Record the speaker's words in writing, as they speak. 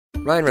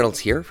Ryan Reynolds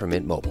here from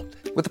Mint Mobile.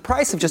 With the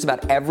price of just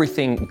about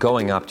everything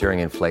going up during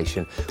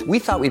inflation, we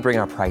thought we'd bring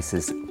our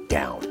prices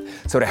down.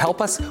 So to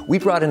help us, we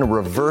brought in a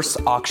reverse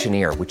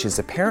auctioneer, which is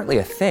apparently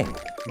a thing.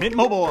 Mint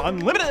Mobile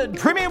Unlimited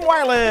Premium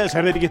Wireless.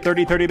 How to get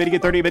 30, 30, bit to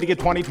get 30, bit to get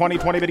 20, 20,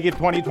 20, bit to get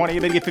 20, 20,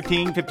 bit to get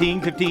 15,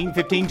 15, 15,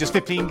 15, just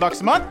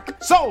 $15 a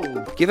month?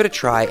 Sold! Give it a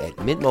try at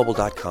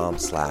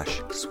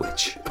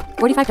mintmobile.com/switch.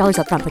 $45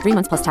 up front for 3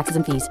 months plus taxes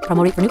and fees.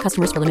 Promo rate for new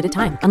customers for limited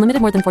time.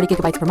 Unlimited more than 40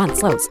 gigabytes per month.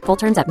 Slows full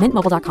terms at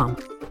mintmobile.com.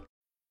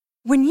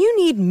 When you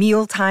need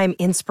mealtime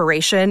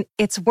inspiration,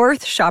 it's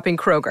worth shopping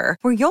Kroger,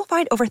 where you'll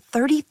find over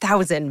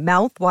 30,000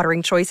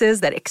 mouth-watering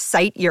choices that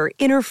excite your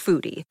inner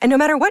foodie. And no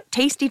matter what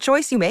tasty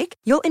choice you make,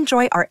 you'll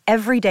enjoy our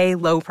everyday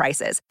low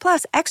prices,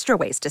 plus extra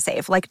ways to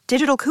save, like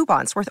digital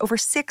coupons worth over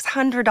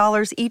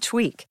 $600 each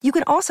week. You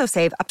can also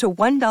save up to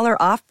 $1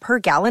 off per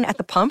gallon at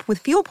the pump with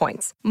fuel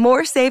points.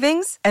 More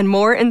savings and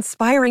more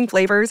inspiring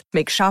flavors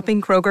make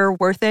shopping Kroger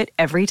worth it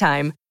every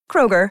time.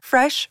 Kroger,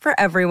 fresh for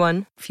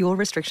everyone. Fuel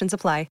restrictions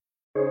apply.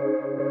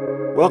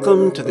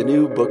 Welcome to the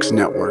New Books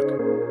Network.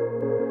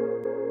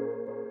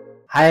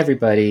 Hi,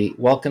 everybody.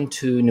 Welcome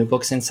to New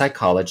Books in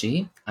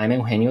Psychology. I'm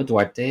Eugenio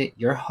Duarte,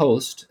 your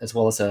host, as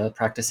well as a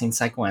practicing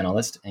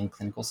psychoanalyst and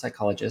clinical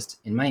psychologist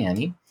in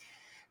Miami.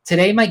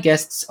 Today, my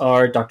guests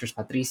are Drs.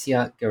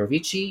 Patricia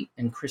Gherovici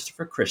and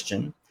Christopher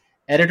Christian,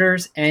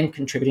 editors and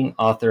contributing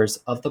authors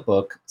of the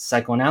book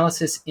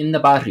Psychoanalysis in the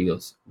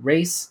Barrios,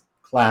 Race,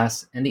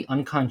 Class, and the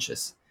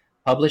Unconscious,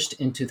 published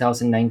in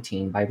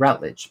 2019 by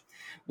Routledge,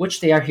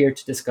 which they are here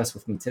to discuss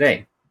with me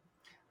today.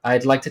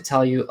 I'd like to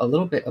tell you a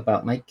little bit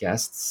about my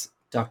guests.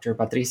 Dr.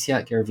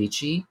 Patricia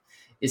Gherovici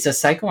is a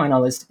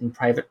psychoanalyst in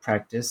private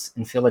practice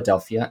in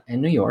Philadelphia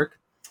and New York,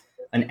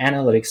 an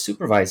analytics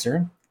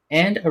supervisor,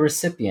 and a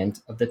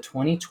recipient of the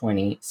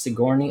 2020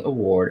 Sigourney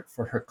Award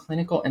for her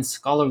clinical and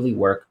scholarly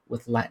work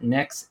with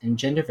Latinx and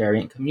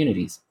gender-variant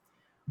communities.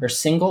 Her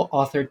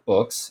single-authored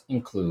books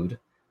include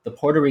The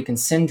Puerto Rican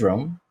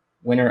Syndrome,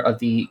 winner of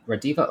the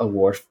Gradiva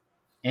Award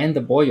and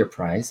the Boyer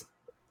Prize,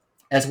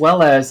 as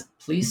well as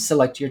Please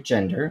Select Your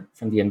Gender,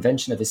 From the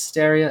Invention of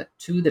Hysteria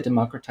to the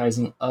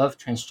Democratizing of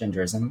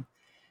Transgenderism,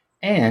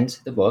 and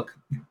the book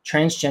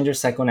Transgender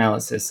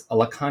Psychoanalysis, A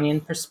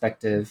Lacanian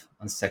Perspective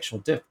on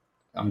Sexual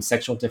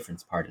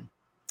Difference.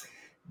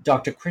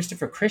 Dr.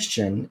 Christopher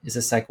Christian is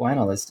a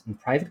psychoanalyst in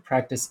private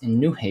practice in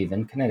New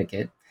Haven,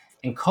 Connecticut,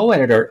 and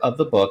co-editor of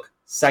the book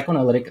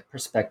Psychoanalytic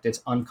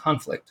Perspectives on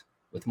Conflict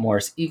with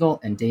Morris Eagle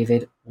and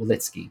David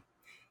Wolitsky.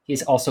 He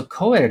is also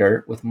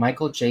co-editor with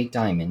Michael J.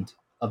 Diamond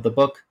of the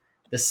book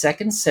The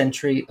Second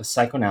Century of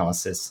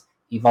Psychoanalysis,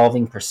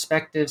 Evolving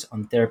Perspectives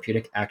on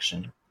Therapeutic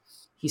Action.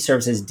 He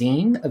serves as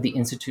Dean of the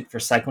Institute for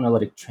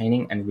Psychoanalytic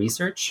Training and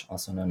Research,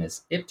 also known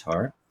as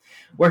IPTAR,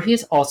 where he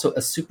is also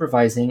a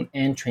supervising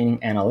and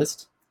training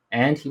analyst,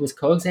 and he was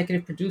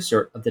co-executive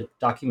producer of the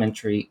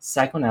documentary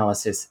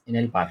Psychoanalysis in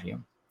El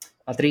Barrio.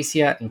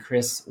 Patricia and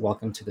Chris,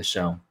 welcome to the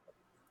show.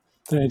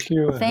 Thank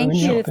you. Thank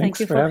you. Thank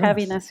you for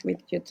having us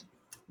with you.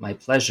 My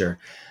pleasure.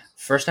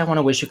 First, I want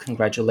to wish you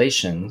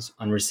congratulations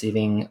on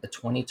receiving a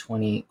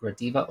 2020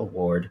 Gradiva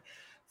Award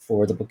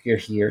for the book you're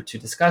here to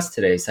discuss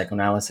today,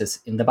 Psychoanalysis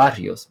in the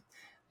Barrios.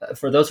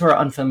 For those who are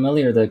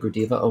unfamiliar, the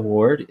Gradiva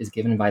Award is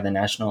given by the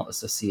National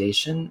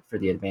Association for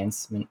the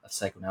Advancement of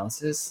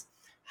Psychoanalysis.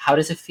 How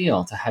does it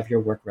feel to have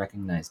your work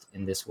recognized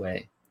in this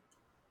way?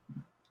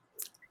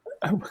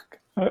 I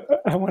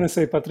want to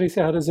say,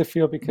 Patricia, how does it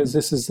feel? Because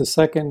this is the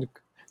second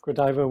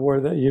Gradiva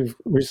Award that you've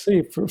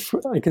received.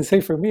 I can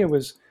say for me, it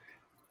was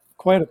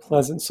quite a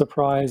pleasant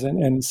surprise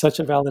and such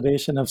a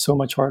validation of so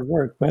much hard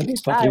work. But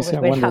Patricia, I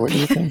wonder what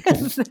you think.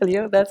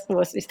 That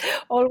was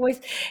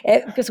always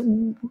because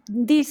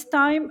this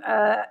time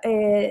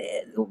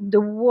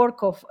the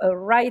work of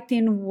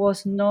writing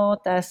was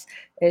not as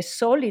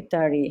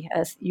solitary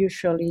as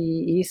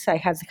usually is. I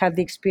had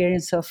the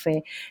experience of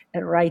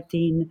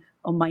writing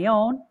on my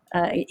own.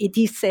 It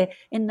is a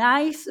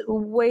nice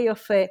way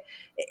of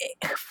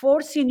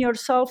forcing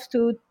yourself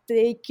to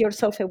take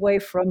yourself away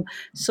from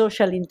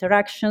social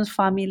interactions,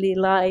 family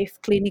life,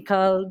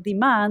 clinical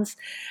demands,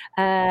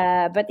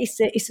 but it's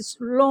a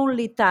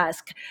lonely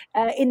task.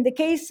 In the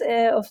case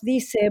of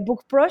this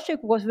book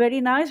project was very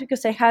nice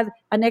because I had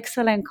an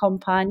excellent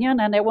companion,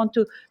 and I want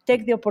to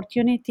take the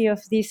opportunity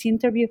of this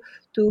interview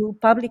to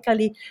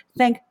publicly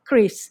thank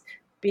Chris,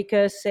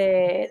 because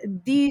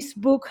this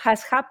book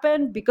has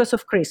happened because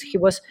of Chris. He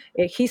was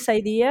his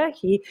idea.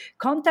 He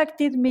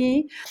contacted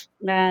me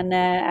and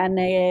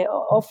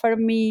offered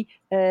me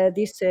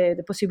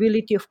the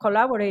possibility of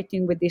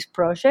collaborating with this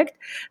project.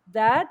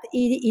 That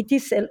it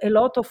is a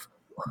lot of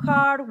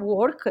hard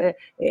work.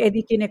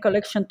 Editing a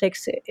collection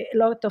takes a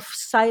lot of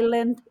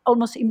silent,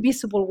 almost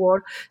invisible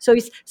work. So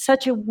it's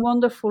such a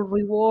wonderful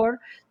reward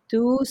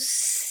to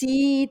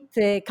see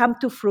it come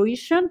to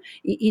fruition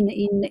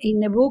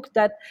in a book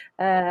that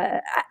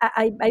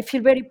I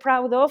feel very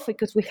proud of,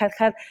 because we have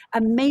had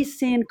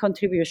amazing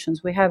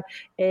contributions. We have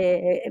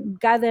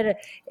gathered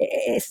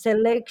a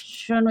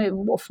selection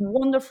of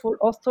wonderful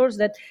authors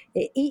that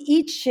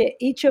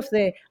each of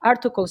the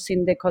articles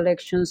in the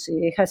collections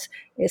has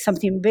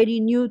something very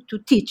new to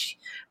teach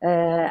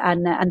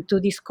and to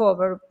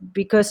discover.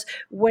 Because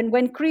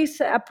when Chris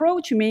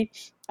approached me,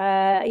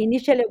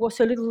 initially I was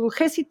a little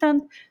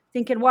hesitant,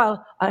 thinking,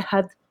 well, I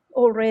had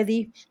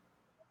already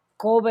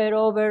covered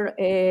over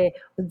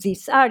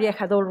this area,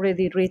 had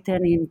already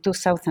written in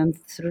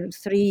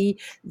 2003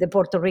 the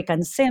Puerto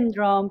Rican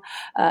syndrome.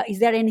 Is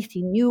there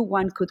anything new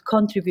one could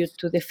contribute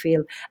to the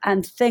field?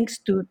 And thanks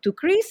to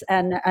Chris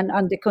and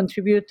the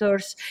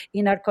contributors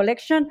in our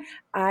collection,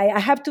 I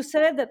have to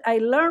say that I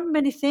learned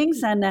many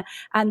things, and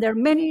there are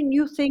many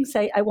new things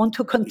I want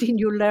to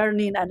continue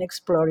learning and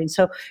exploring.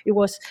 So it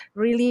was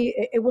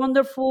really a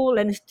wonderful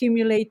and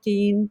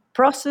stimulating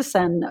process,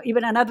 and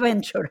even an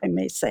adventure, I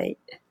may say.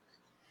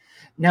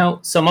 Now,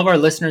 some of our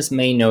listeners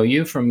may know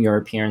you from your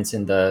appearance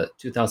in the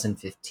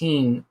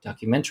 2015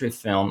 documentary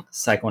film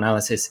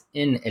Psychoanalysis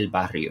in El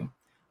Barrio.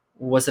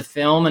 Was the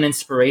film an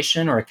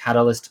inspiration or a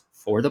catalyst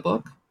for the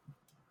book?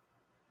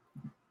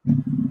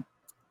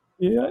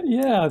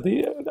 Yeah.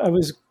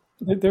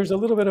 There's a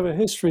little bit of a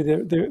history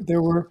there.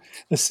 There were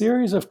a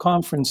series of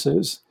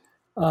conferences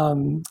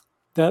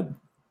that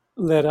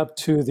led up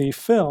to the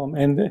film,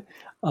 and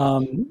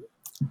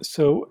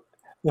so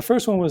the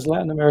first one was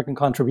Latin American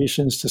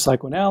Contributions to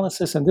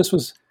Psychoanalysis, and this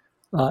was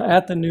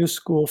at the New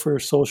School for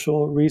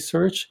Social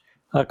Research,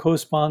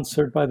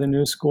 co-sponsored by the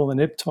New School and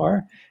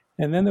IPTAR.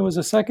 And then there was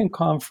a second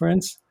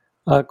conference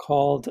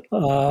called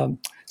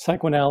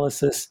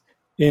Psychoanalysis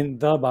in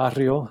the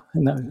Barrio,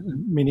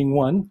 meaning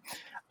one.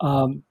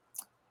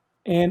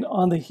 And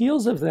on the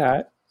heels of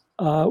that,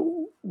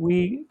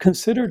 we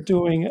considered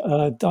doing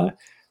a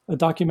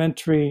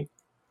documentary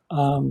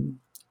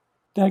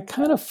that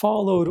kind of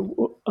followed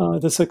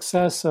the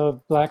success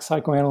of Black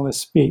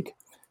Psychoanalysts Speak,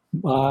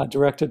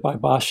 directed by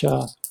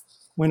Basha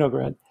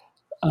Winograd.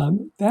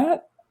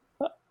 That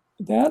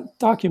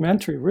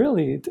documentary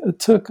really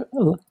took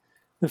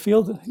the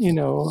field,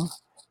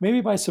 maybe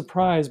by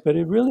surprise, but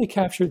it really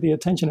captured the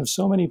attention of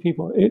so many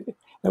people.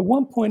 At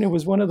one point, it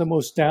was one of the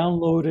most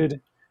downloaded,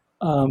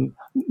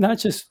 not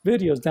just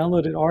videos,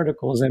 downloaded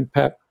articles in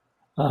PEP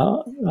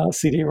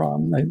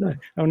CD-ROM. I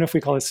don't know if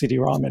we call it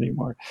CD-ROM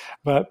anymore,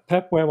 but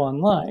PEP Web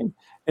Online.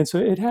 And so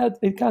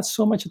it got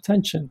so much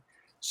attention.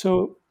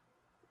 So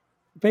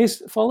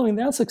following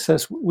that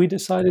success, we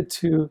decided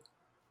to,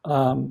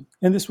 and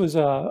this was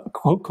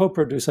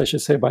co-produced, I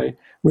should say, by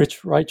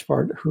Rich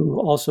Reichbart, who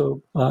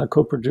also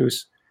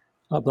co-produced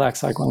Black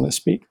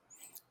Psychoanalysts Speak.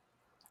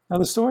 Now,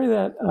 the story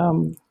that,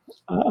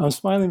 I'm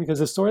smiling because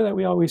the story that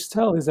we always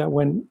tell is that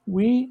when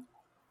we,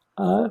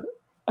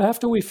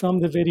 after we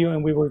filmed the video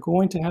and we were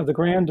going to have the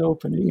grand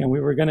opening and we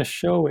were going to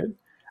show it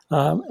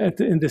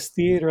in this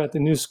theater at the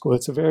New School.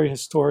 It's a very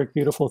historic,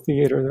 beautiful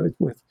theater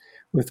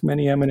with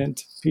many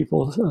eminent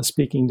people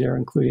speaking there,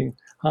 including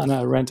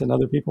Hannah Arendt and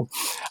other people.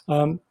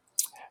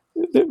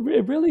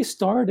 It really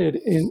started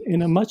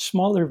in a much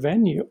smaller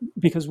venue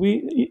because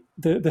I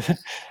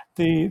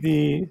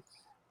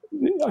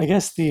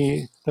guess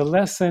the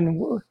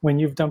lesson when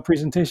you've done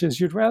presentations,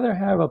 you'd rather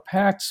have a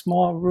packed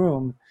small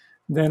room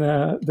than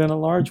a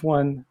large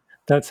one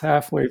that's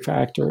halfway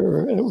packed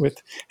or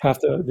with half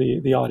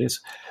the audience.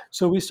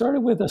 So we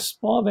started with a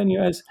small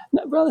venue, as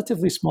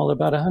relatively small,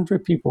 about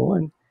 100 people,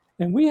 and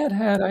I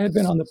had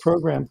been on the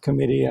program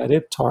committee at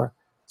IPTAR,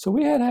 so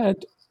we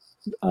had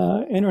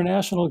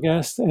international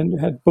guests and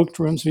had booked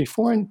rooms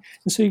before, and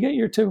so you get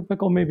your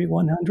typical maybe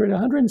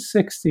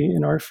 160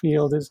 in our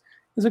field is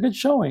a good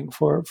showing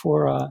for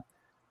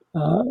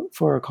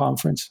a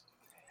conference.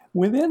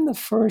 Within the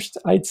first,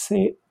 I'd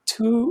say,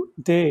 2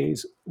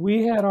 days,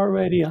 we had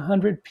already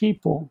 100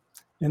 people,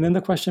 and then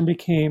the question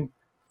became,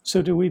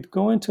 so do we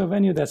go into a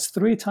venue that's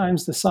 3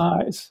 times the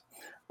size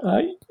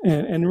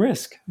and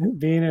risk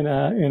being in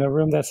a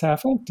room that's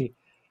half empty?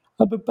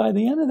 But by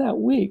the end of that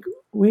week,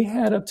 we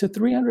had up to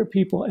 300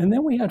 people, and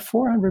then we had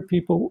 400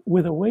 people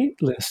with a wait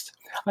list.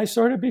 I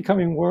started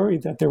becoming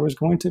worried that there was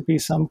going to be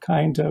some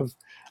kind of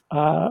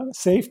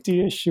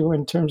safety issue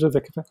in terms of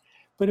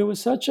but it was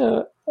such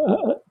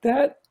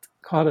that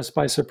caught us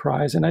by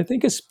surprise, and I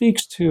think it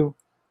speaks to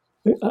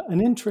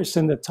an interest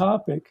in the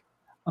topic.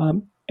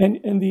 And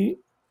the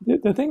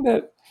thing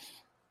that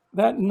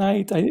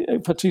night,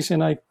 Patricia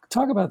and I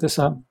talk about this.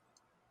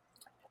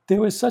 There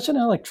was such an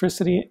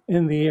electricity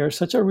in the air,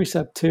 such a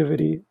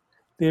receptivity.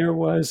 There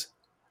was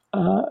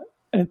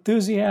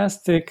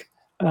enthusiastic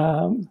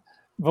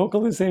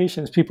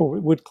vocalizations. People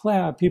would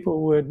clap,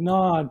 people would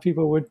nod,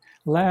 people would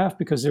laugh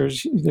because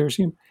there's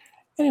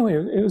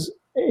anyway.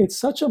 It's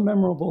such a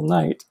memorable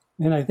night.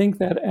 And I think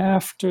that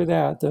after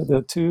that,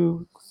 the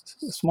 2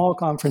 small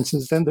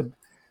conferences, then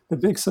the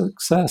big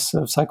success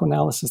of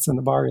Psychoanalysis in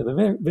the Barrio,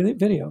 the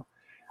video,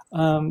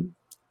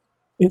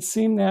 it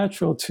seemed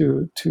natural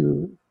to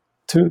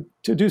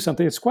to do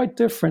something. It's quite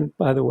different,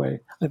 by the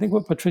way. I think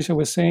what Patricia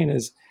was saying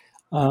is,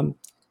 and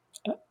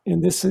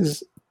this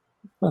is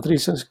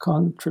Patricia's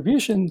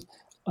contribution,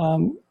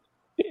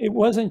 it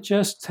wasn't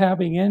just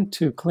tapping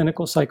into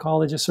clinical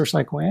psychologists or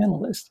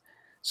psychoanalysts.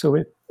 So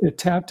it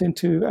tapped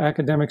into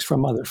academics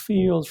from other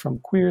fields, from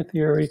queer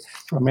theory,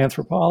 from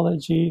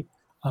anthropology,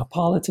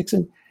 politics.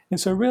 And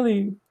so it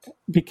really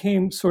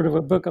became sort of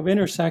a book of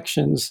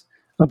intersections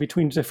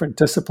between different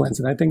disciplines.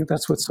 And I think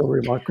that's what's so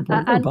remarkable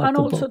about and the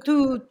also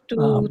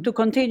book. to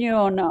continue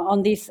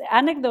on this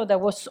anecdote,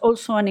 that was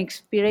also an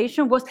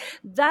inspiration, was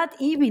that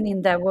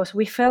evening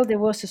we felt there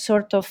was a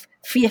sort of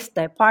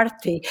fiesta,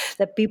 party,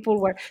 that people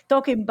were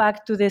talking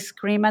back to the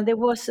screen, and there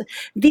was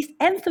this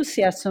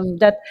enthusiasm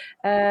that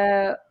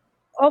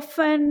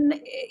often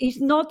is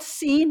not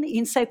seen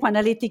in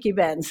psychoanalytic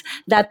events,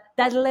 that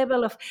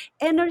level of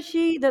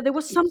energy, that there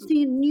was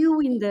something new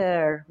in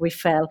there, we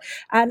felt.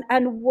 And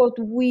what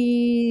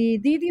we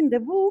did in the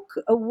book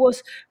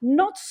was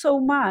not so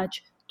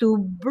much to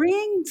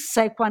bring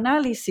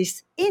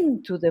psychoanalysis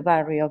into the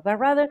barrio, but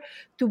rather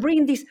to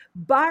bring this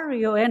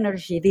barrio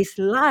energy, this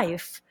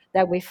life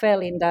that we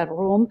felt in that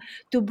room,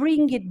 to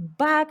bring it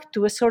back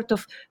to a sort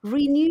of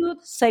renewed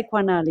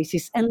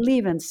psychoanalysis and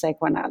living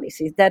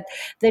psychoanalysis, that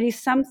there is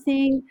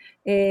something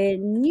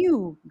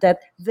new that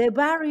the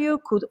barrio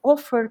could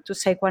offer to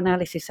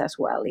psychoanalysis as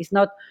well. It's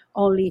not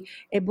only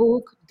a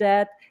book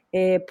that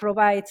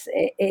provides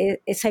a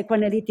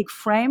psychoanalytic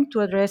frame to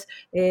address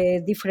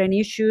different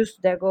issues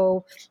that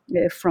go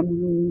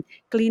from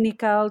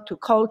clinical to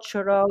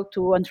cultural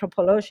to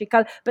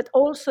anthropological, but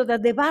also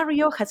that the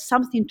barrio has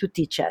something to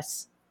teach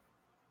us.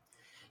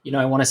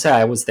 I want to say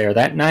I was there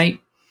that night,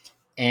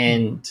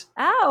 and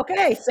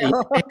okay,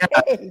 so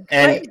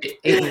and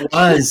it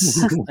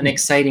was an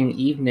exciting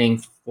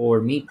evening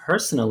for me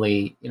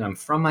personally. I'm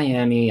from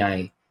Miami.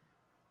 I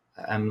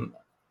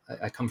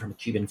come from a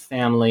Cuban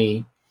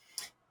family,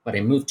 but I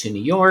moved to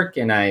New York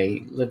and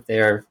I lived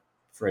there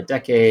for a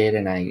decade,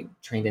 and I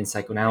trained in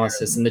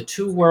psychoanalysis. And the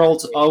two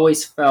worlds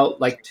always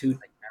felt like two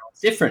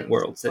different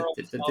worlds that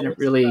didn't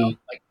really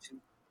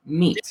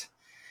meet.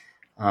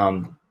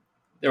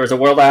 There was a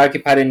world I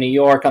occupied in New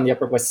York on the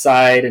Upper West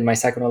Side in my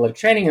psychoanalytic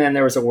training, and then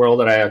there was a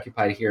world that I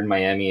occupied here in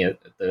Miami at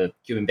the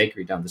Cuban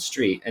bakery down the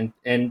street.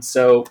 And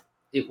so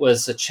it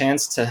was a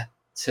chance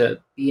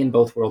to be in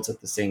both worlds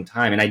at the same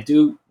time. And I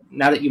do,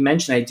 now that you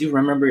mention, I do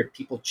remember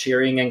people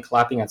cheering and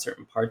clapping at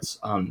certain parts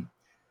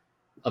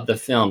of the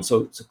film.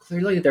 So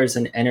clearly there's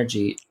an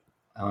energy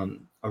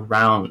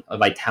around, a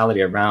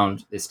vitality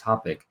around this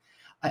topic.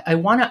 I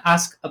want to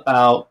ask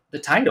about the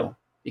title,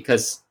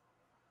 because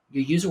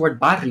you use the word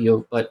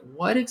barrio, but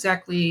what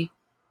exactly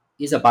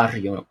is a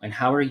barrio, and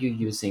how are you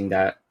using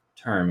that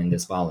term in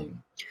this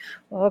volume?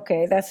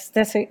 Okay, that's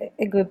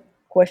a good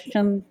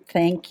question.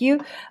 Thank you.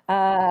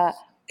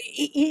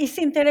 It's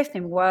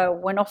interesting.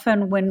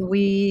 When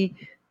we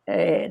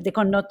the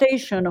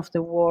connotation of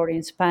the word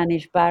in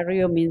Spanish,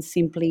 barrio, means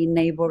simply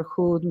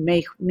neighborhood,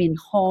 mean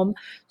home.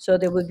 So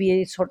there would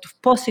be a sort of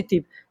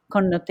positive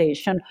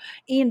connotation.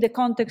 In the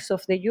context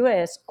of the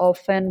U.S.,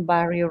 often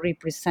barrio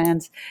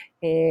represents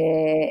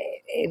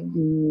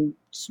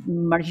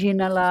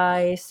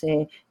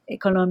marginalized,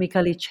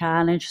 economically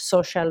challenged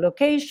social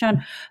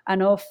location,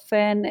 and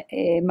often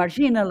a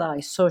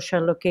marginalized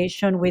social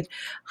location with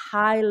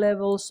high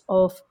levels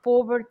of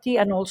poverty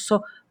and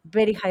also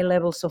very high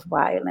levels of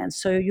violence.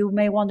 So you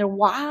may wonder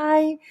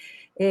why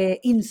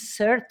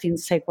inserting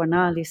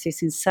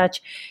psychoanalysis in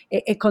such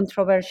a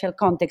controversial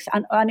context.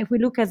 And if we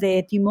look at the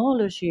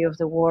etymology of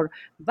the word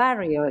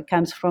barrio, it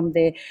comes from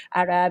the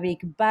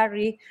Arabic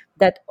bari,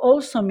 that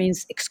also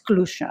means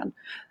exclusion.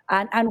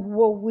 And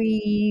what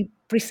we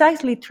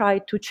precisely try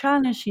to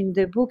challenge in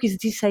the book is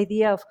this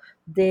idea of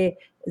the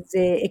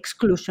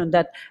exclusion,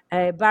 that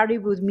bari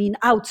would mean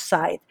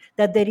outside,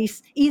 that there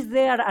is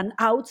there an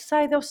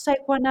outside of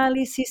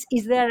psychoanalysis?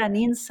 Is there an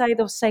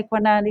inside of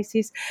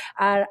psychoanalysis?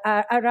 Our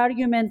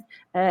argument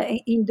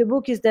in the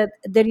book is that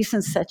there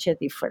isn't such a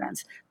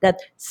difference,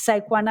 that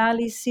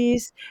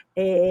psychoanalysis,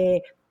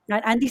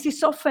 and this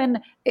is often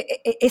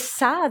a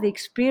sad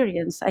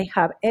experience I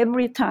have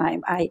every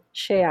time I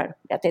share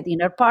at a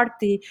dinner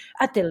party,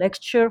 at a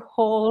lecture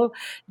hall,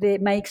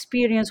 my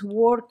experience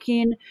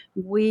working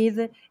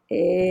with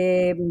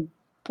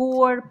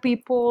poor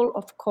people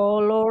of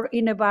color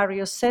in a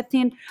barrio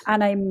setting,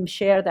 and I'm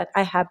sure that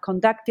I have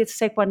conducted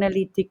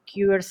psychoanalytic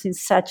cures in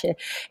such a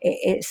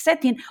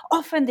setting.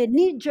 Often the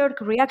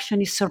knee-jerk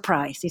reaction is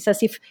surprise. It's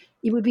as if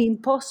it would be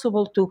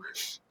impossible to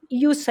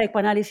use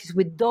psychoanalysis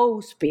with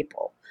those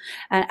people.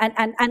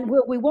 And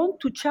what we want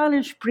to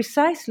challenge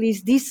precisely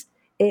is this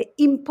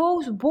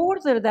imposed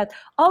border that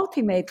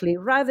ultimately,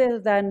 rather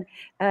than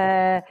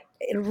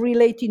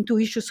relating to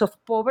issues of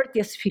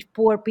poverty, as if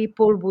poor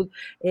people would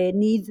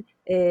need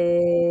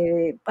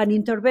an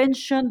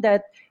intervention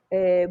that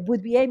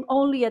would be aimed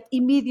only at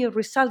immediate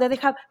result, that they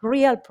have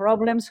real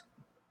problems,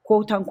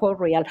 quote unquote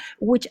real,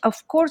 which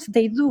of course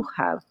they do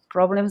have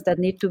problems that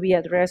need to be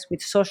addressed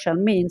with social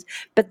means.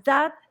 But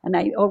that, and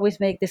I always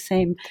make the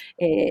same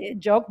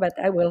joke, but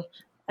I will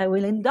I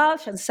will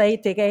indulge and say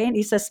it again,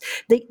 is as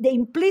the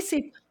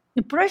implicit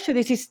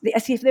prejudice is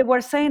as if they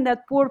were saying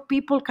that poor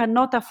people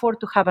cannot afford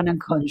to have an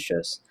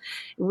unconscious,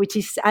 which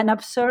is an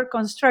absurd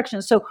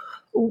construction. So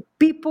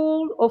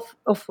people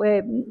of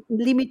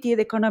limited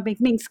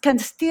economic means can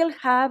still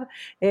have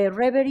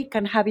reverie,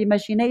 can have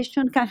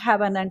imagination, can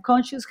have an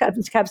unconscious,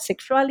 have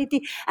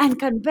sexuality, and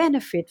can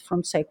benefit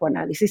from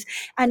psychoanalysis.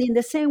 And in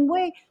the same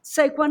way,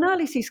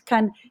 psychoanalysis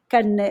can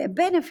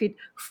benefit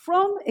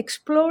from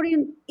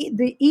exploring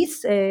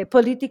its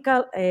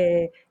political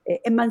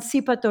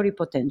emancipatory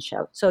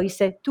potential. So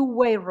it's a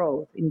two-way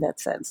road in that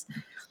sense.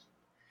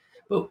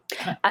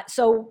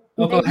 So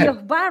the idea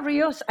of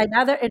barrios,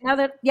 another,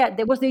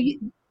 there was the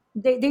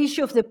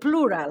issue of the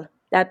plural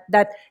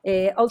that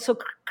also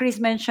Chris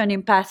mentioned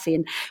in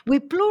passing. We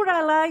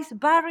pluralize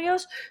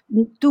barrios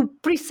to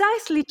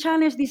precisely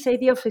challenge this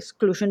idea of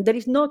exclusion. There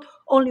is not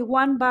only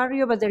one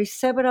barrio, but there is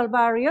several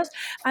barrios,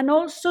 and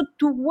also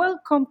to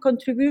welcome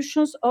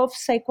contributions of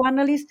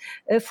psychoanalysts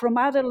from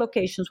other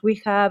locations.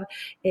 We have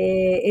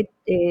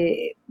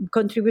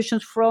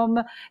contributions from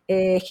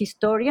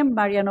historian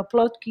Mariano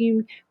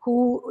Plotkin,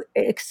 who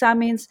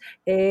examines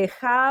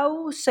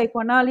how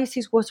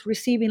psychoanalysis was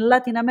received in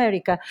Latin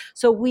America.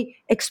 So we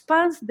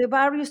expand the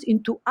barrios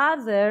into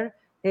other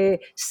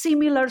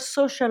similar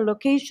social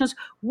locations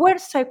where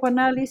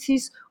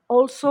psychoanalysis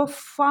also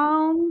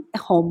found a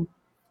home.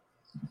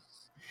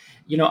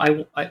 You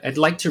know, I'd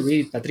like to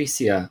read,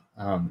 Patricia,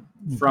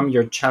 from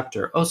your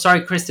chapter. Oh,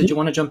 sorry, Chris, did you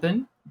want to jump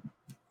in?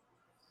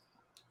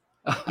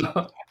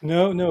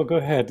 No, go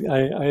ahead.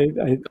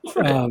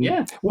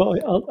 Yeah. Well,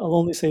 I'll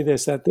only say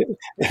this: that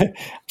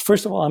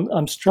first of all,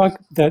 I'm struck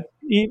that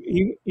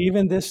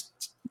even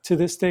to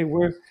this day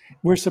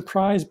we're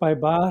surprised by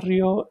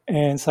barrio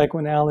and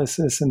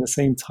psychoanalysis in the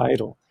same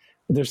title.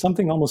 There's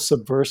something almost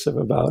subversive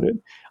about it,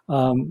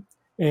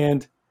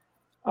 and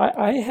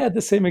I had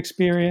the same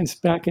experience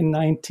back in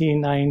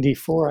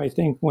 1994, I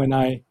think, when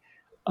I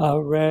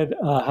read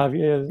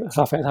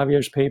Rafael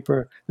Javier's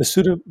paper, The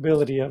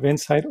Suitability of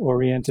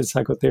Insight-Oriented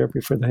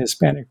Psychotherapy for the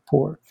Hispanic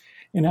Poor.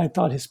 And I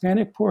thought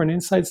Hispanic poor and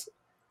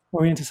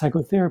insight-oriented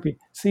psychotherapy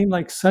seemed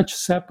like such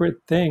separate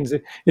things.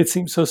 It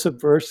seemed so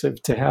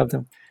subversive to have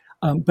them.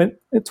 But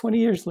 20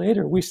 years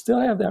later, we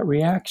still have that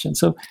reaction.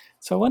 So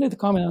I wanted to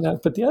comment on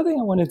that. But the other thing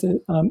I wanted to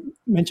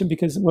mention,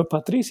 because what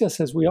Patricia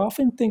says, we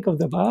often think of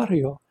the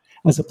barrio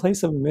as a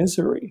place of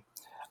misery.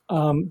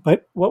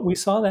 But what we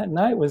saw that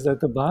night was that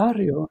the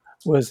barrio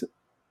was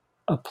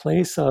a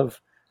place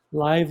of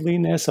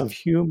liveliness, of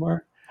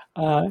humor.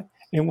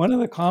 In one of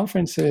the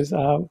conferences,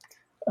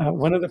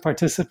 one of the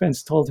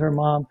participants told her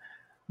mom,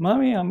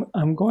 "Mommy,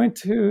 I'm going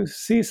to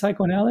see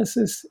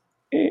psychoanalysis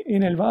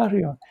in el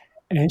barrio."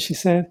 And she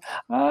said,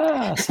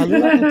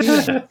 salud a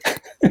tu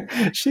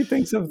tía. She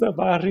thinks of the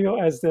barrio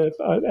as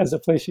a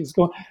place she's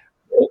going.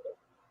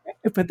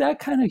 But that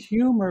kind of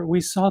humor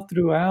we saw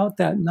throughout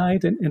that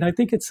night, and I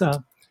think it's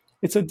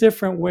a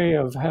different way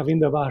of having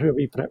the barrio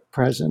be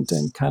present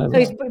and kind of. So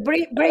it's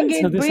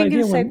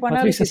bringing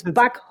psychoanalysis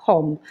back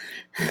home.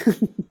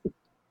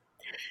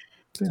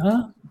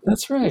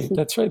 That's right.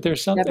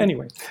 There's something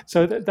anyway.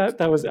 So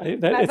that was that.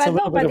 It's a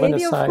little bit of an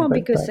aside,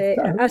 because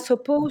as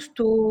opposed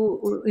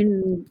to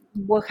in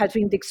what has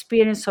been the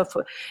experience of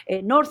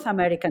North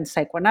American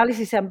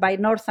psychoanalysis, and by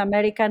North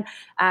American,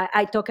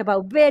 I talk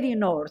about very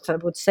north. I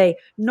would say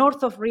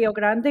north of Rio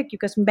Grande,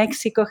 because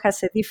Mexico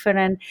has a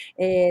different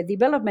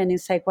development in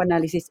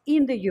psychoanalysis.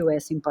 In the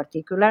U.S., in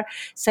particular,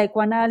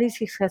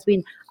 psychoanalysis has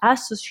been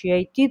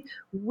associated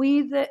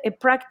with a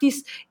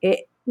practice.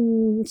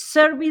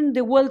 Serving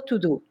the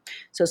well-to-do.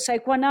 So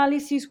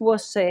psychoanalysis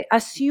was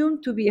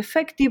assumed to be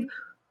effective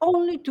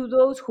only to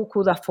those who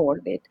could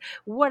afford it.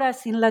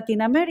 Whereas in Latin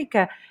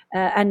America,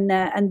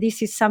 and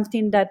this is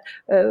something that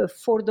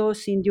for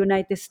those in the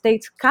United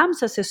States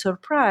comes as a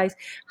surprise,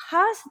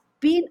 has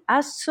been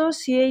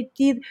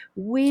associated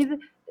with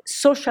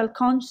social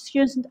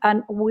conscience,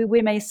 and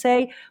we may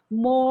say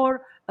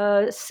more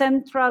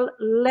central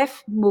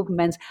left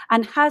movements,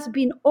 and has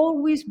been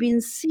always been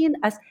seen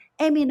as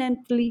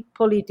eminently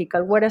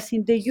political, whereas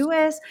in the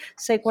US,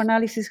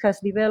 psychoanalysis has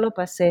developed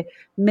as a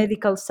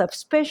medical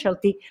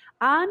subspecialty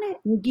and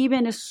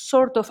given a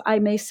sort of, I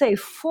may say,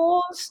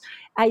 false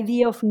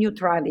idea of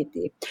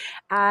neutrality.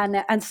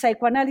 And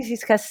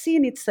psychoanalysis has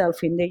seen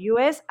itself in the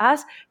US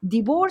as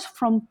divorced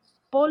from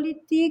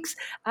politics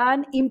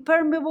and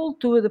impermeable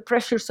to the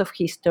pressures of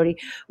history,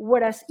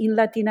 whereas in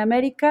Latin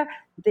America,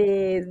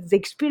 the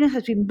experience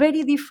has been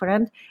very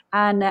different,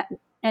 and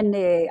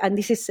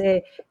this is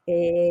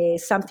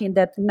something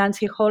that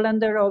Nancy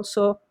Hollander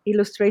also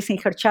illustrates in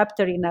her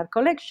chapter in our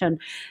collection,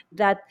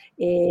 that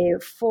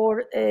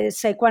for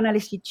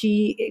psychoanalysis,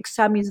 she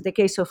examines the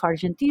case of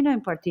Argentina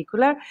in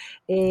particular.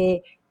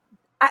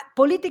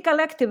 Political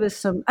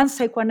activism and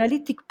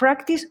psychoanalytic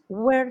practice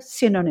were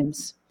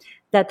synonyms.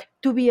 That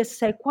to be a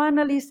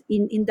psychoanalyst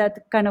in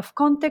that kind of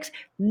context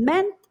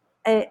meant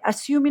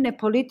assuming a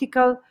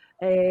political,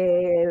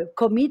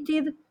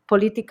 committed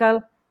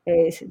political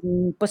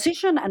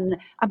position and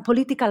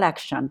political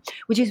action,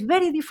 which is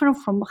very different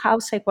from how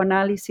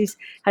psychoanalysis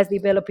has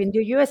developed in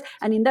the US.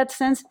 And in that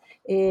sense,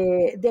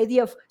 the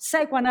idea of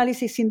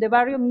psychoanalysis in the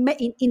barrio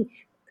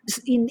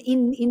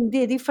in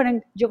the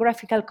different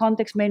geographical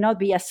context may not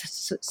be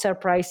as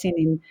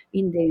surprising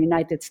in the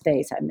United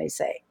States, I may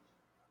say.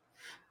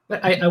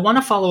 But I want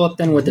to follow up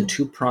then with a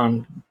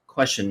two-pronged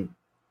question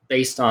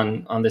based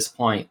on this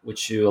point,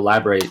 which you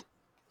elaborate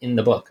in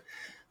the book.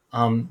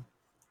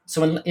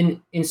 So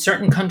in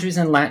certain countries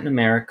in Latin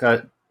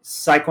America,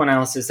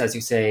 psychoanalysis, as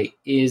you say,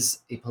 is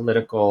a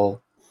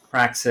political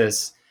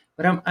praxis.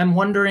 But I'm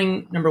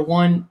wondering, number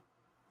one,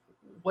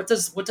 what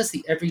does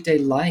the everyday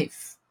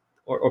life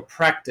or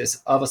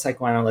practice of a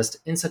psychoanalyst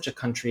in such a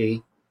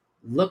country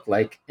look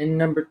like? And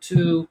number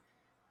two,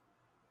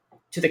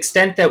 to the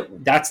extent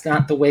that that's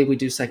not the way we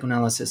do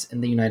psychoanalysis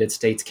in the United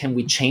States, can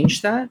we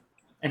change that?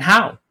 And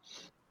how?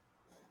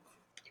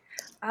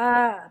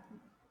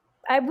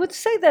 I would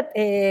say that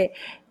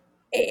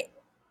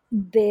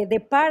the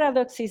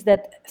paradox is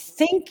that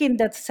thinking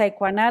that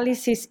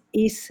psychoanalysis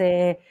is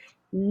a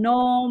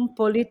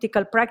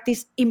non-political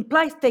practice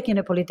implies taking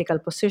a political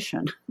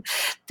position.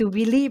 To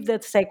believe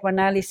that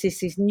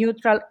psychoanalysis is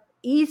neutral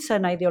is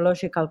an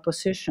ideological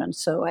position.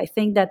 So I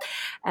think that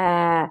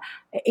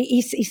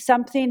is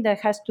something that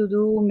has to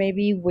do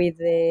maybe with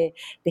the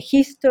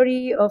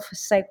history of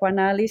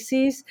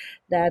psychoanalysis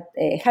that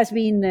has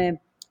been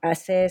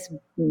assessed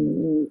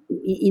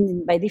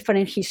by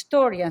different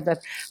historians, that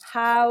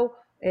how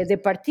the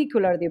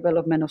particular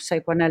development of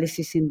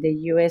psychoanalysis in the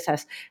US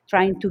as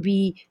trying to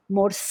be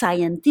more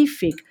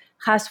scientific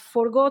has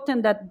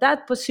forgotten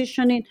that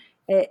positioning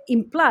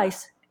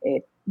implies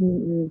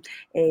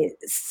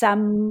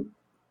some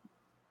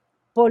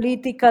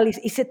political,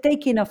 is a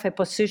taking of a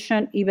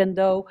position, even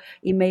though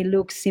it may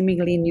look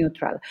seemingly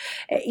neutral.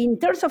 In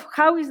terms of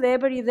how is the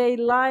everyday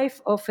life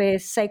of a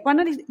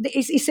psychoanalyst,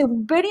 it's a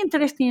very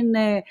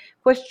interesting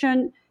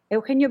question,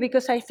 Eugenio,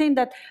 because I think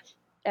that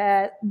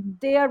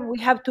there we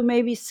have to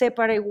maybe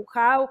separate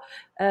how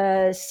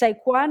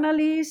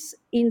psychoanalysts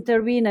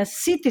intervene as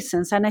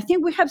citizens. And I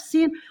think we have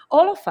seen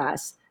all of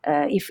us,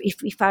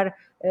 if our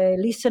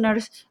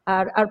listeners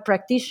are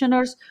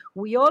practitioners,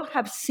 we all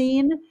have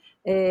seen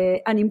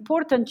an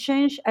important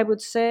change, I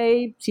would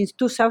say, since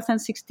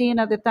 2016,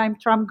 at the time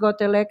Trump got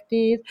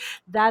elected,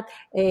 that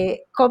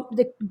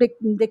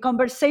the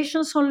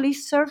conversations on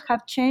listserv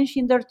have changed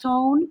in their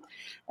tone,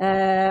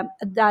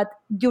 that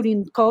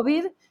during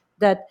COVID,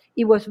 that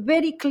it was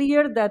very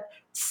clear that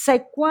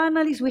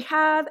psychoanalysts, we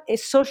had a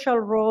social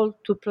role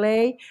to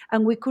play,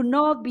 and we could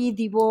not be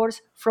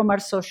divorced from our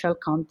social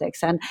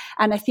context. And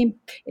I think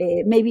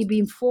maybe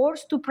being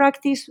forced to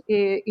practice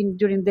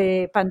during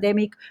the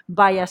pandemic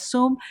via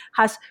Zoom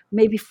has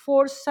maybe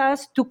forced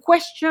us to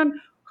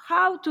question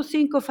how to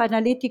think of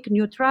analytic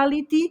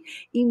neutrality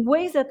in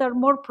ways that are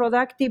more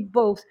productive,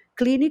 both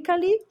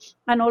clinically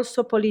and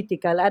also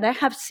political. And I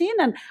have seen,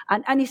 and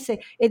it's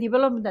a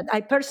development that I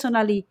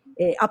personally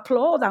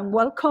applaud and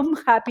welcome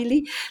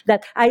happily,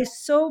 that I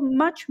saw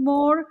much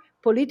more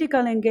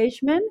political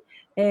engagement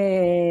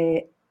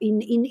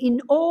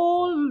in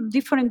all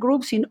different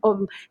groups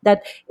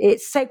that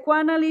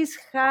psychoanalysts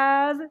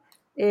had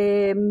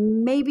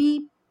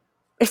maybe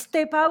a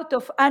step out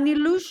of an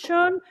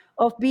illusion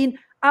of being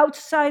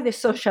outside the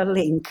social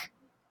link.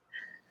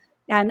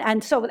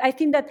 And so I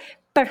think that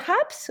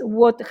perhaps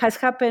what has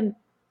happened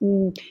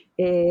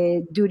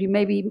during,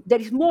 maybe there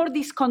is more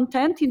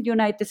discontent in the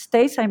United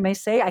States, I may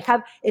say. I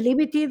have a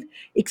limited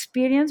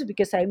experience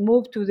because I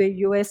moved to the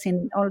US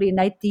in only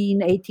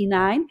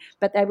 1989,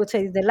 but I would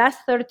say the last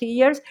 30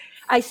 years,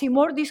 I see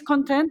more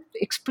discontent,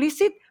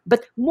 explicit,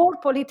 but more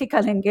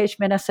political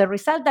engagement as a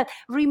result. That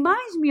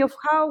reminds me of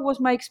how was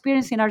my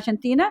experience in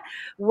Argentina,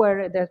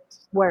 where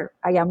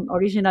I am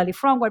originally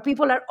from, where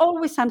people are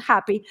always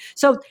unhappy.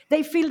 So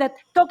they feel that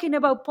talking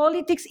about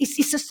politics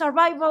is a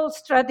survival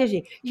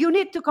strategy. You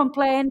need to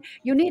complain,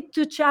 you need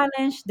to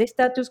challenge the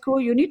status quo,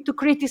 you need to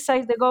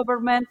criticize the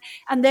government,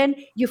 and then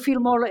you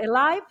feel more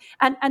alive.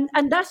 And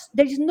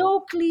there is no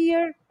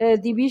clear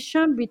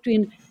division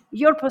between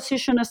your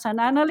position as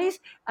an analyst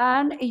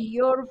and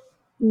your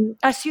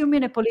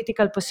assuming a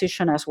political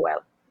position as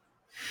well.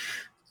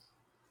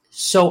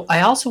 So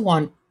I also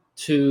want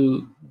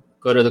to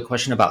go to the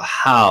question about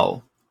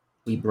how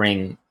we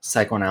bring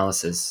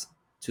psychoanalysis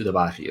to the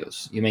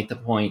barrios. You make the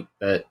point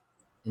that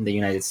in the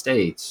United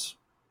States,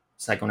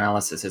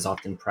 psychoanalysis is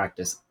often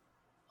practiced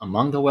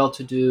among the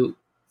well-to-do,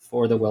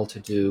 for the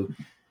well-to-do,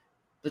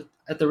 but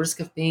at the risk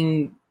of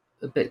being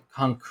a bit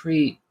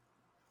concrete,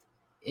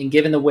 and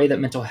given the way that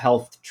mental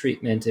health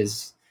treatment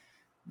is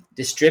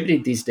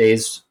distributed these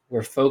days,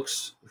 where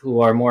folks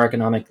who are more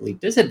economically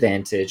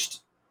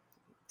disadvantaged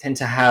tend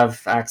to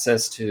have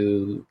access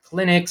to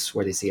clinics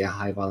where they see a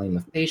high volume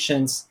of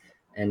patients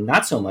and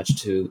not so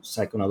much to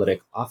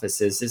psychoanalytic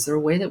offices. Is there a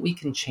way that we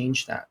can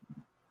change that?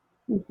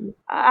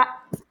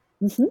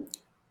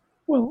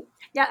 Well,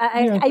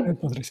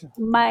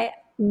 my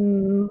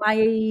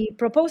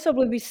proposal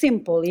will be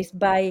simple, is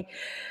by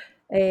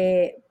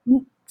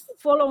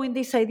following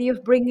this idea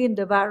of bringing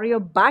the barrio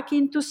back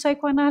into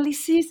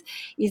psychoanalysis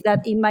is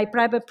that in my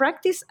private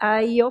practice,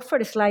 I offer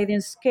a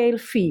sliding scale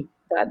fee.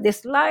 The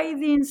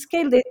sliding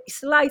scale that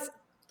slides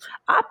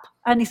up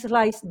and it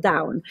slides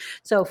down.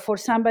 So for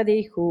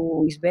somebody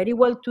who is very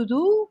well to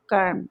do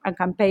and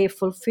can pay a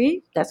full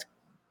fee, that's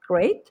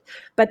great.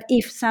 But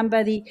if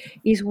somebody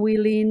is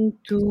willing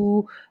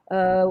to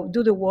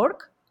do the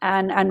work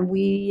and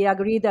we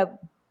agree that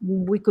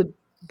we could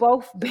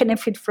both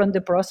benefit from the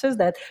process,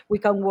 that we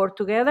can work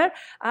together,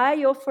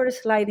 I offer a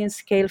sliding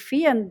scale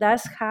fee. And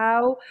that's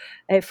how,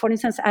 for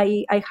instance,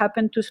 I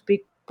happen to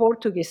speak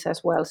Portuguese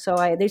as well. So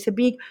there's a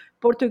big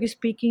Portuguese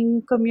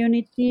speaking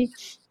community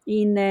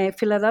in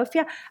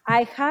Philadelphia.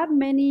 I have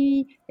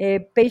many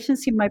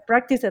patients in my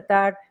practice that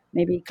are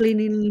maybe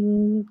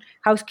cleaning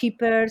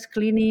housekeepers,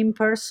 cleaning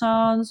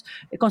persons,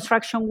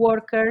 construction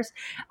workers,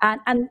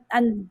 and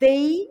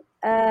they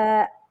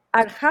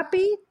are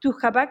happy to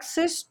have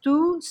access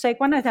to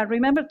psychoanalysis. I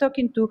remember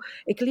talking to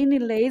a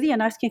cleaning lady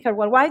and asking her,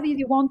 well, why did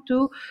you want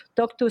to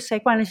talk to a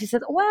psychoanalyst? She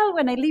said, well,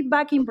 when I lived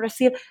back in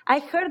Brazil, I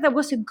heard that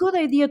was a good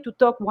idea to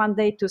talk one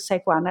day to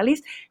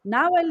psychoanalysts.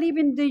 Now I live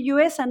in the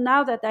US, and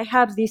now that I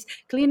have this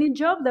cleaning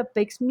job that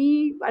pays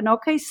me an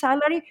okay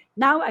salary,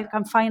 now I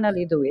can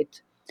finally do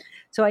it.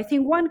 So I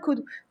think one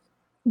could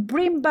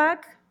bring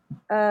back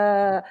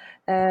the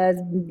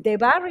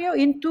barrio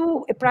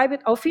into a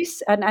private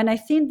office, and I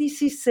think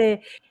this is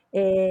a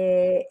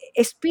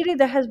spirit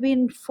that has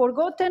been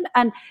forgotten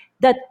and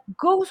that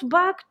goes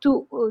back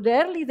to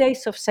the early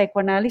days of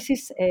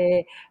psychoanalysis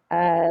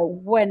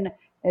when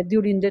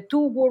during the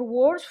two world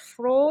wars,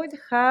 Freud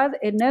had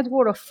a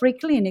network of free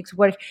clinics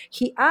where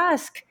he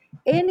asked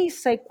any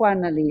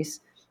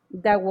psychoanalyst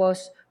that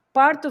was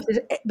part of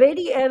the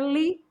very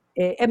early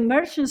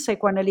emergent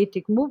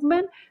psychoanalytic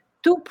movement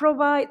to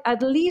provide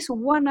at least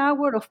 1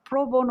 hour of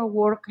pro bono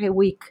work a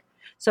week.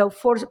 So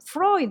for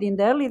Freud, in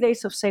the early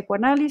days of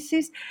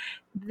psychoanalysis,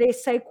 the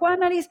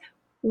psychoanalyst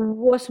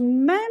was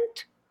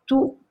meant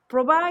to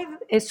provide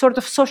a sort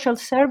of social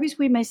service,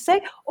 we may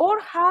say,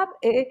 or have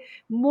a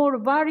more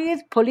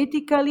varied,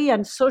 politically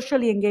and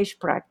socially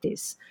engaged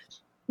practice.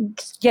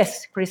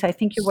 Yes, Chris, I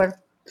think you were.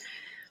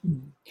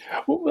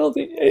 Well,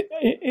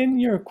 in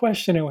your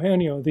question,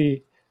 Eugenio,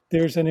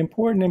 there's an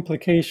important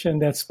implication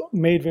that's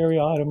made very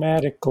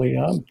automatically,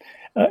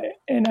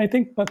 and I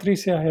think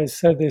Patricia has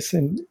said this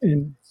in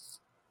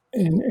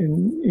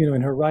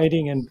her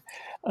writing, and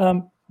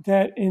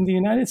that in the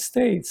United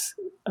States,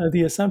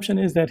 the assumption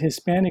is that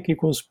Hispanic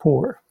equals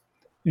poor,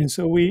 and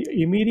so we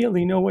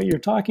immediately know what you're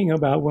talking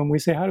about when we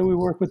say, how do we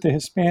work with the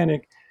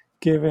Hispanic,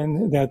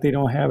 given that they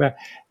don't have a.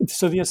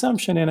 So the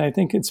assumption, and I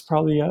think it's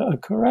probably a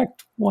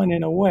correct one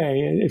in a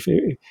way,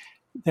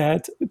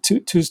 that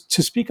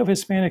to speak of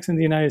Hispanics in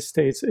the United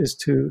States is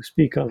to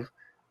speak of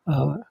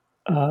a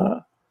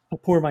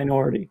poor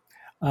minority.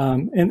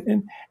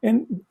 And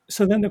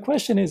so then the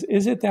question is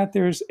it that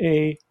there's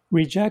a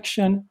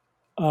rejection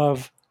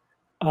of,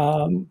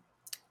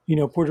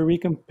 Puerto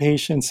Rican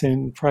patients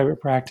in private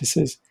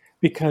practices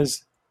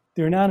because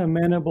they're not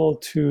amenable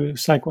to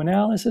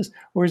psychoanalysis,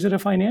 or is it a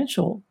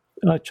financial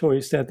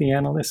choice that the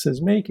analyst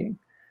is making?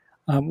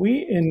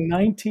 We, in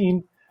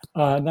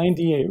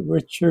 1998,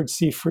 Richard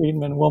C.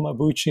 Friedman, Wilma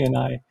Bucci, and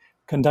I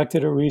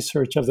conducted a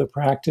research of the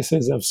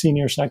practices of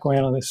senior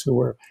psychoanalysts who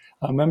were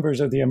members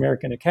of the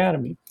American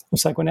Academy of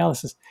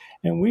Psychoanalysis.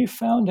 And we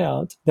found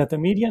out that the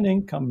median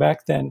income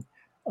back then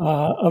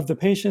of the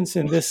patients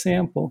in this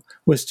sample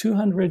was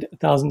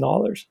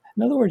 $200,000.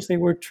 In other words, they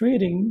were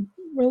treating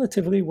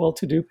relatively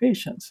well-to-do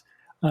patients.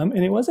 And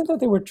it wasn't that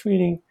they were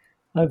treating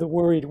the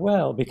worried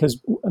well,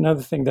 because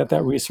another thing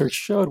that research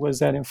showed was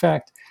that, in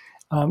fact,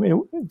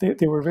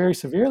 they were very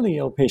severely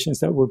ill patients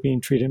that were being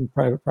treated in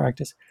private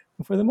practice.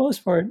 But for the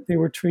most part, they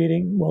were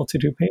treating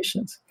well-to-do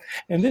patients.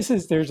 And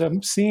there's a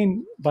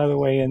scene, by the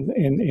way,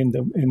 in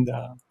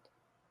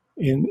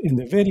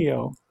the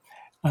video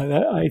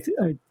that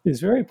is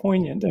very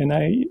poignant. And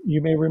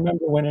you may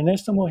remember when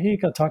Ernesto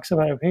Mojica talks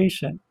about a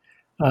patient,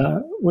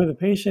 where the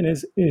patient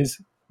is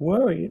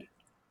worried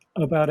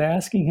about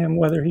asking him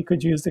whether he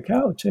could use the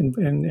couch, and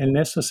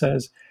Ernesto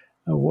says,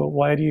 "Well,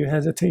 why do you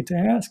hesitate to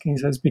ask?" And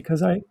he says,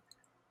 "Because I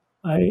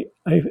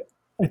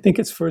think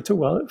it's for the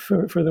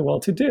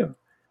well-to-do."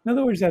 In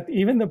other words, that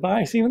even the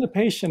bias, even the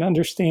patient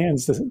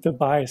understands the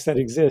bias that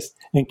exists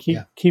in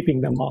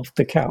keeping them off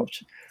the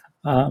couch.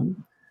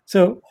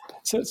 So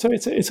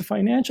it's a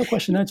financial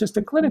question, not just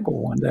a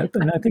clinical one.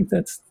 And I think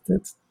that's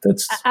very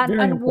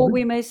important. And what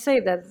we may say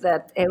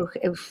that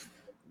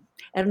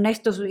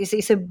Ernesto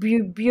is a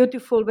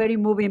beautiful, very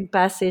moving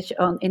passage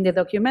in the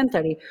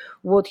documentary.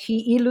 What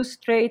he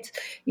illustrates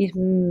is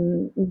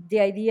the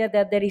idea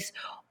that there is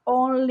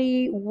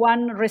only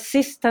one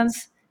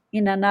resistance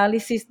in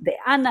analysis, the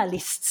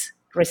analyst's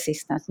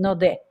resistance, not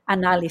the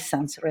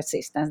analysand's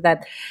resistance.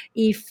 That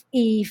if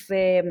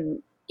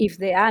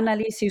the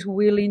analyst is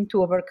willing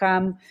to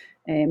overcome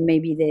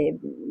maybe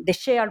the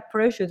shared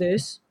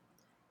prejudice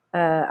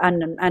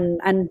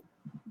and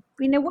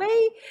in a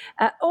way,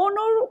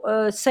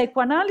 honor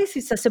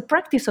psychoanalysis as a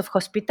practice of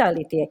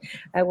hospitality.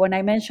 When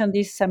I mentioned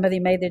this, somebody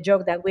made the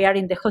joke that we are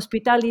in the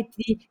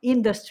hospitality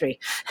industry.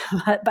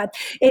 but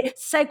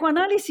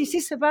psychoanalysis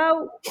is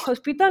about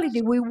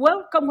hospitality. We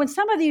welcome when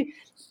somebody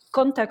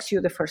contacts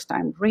you the first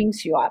time,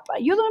 rings you up.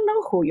 You don't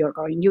know who you're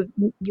going.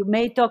 You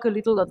may talk a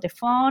little on the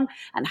phone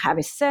and have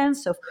a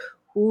sense of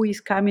who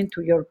is coming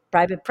to your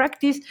private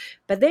practice,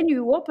 but then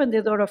you open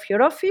the door of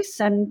your office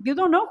and you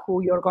don't know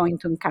who you're going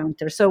to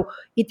encounter. So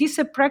it is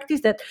a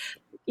practice that,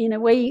 in a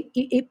way,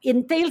 it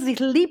entails this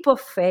leap of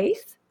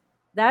faith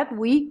that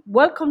we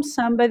welcome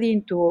somebody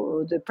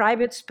into the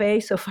private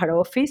space of our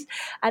office.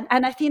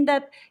 And I think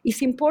that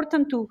it's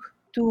important to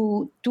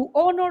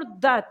honor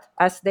that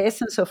as the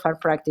essence of our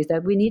practice,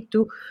 that we need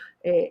to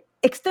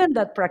extend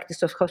that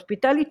practice of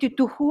hospitality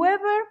to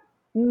whoever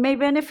may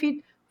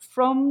benefit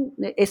from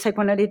a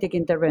psychoanalytic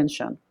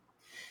intervention.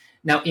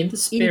 Now, in the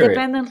spirit...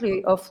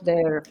 Independently of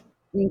their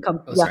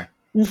income. Oh, sorry.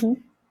 Mm-hmm.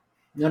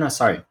 No,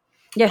 sorry.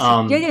 Yes,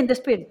 in the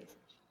spirit.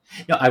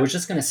 No, I was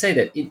just going to say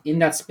that in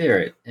that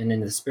spirit, and in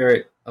the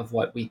spirit of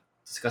what we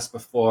discussed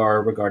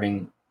before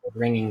regarding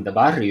bringing the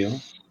barrio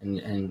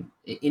and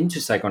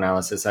into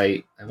psychoanalysis,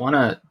 I want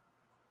to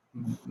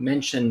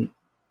mention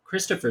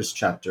Christopher's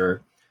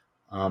chapter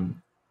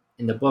in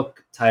the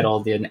book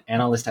titled The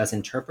Analyst as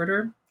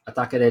Interpreter,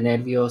 Ataque de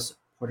Nervios,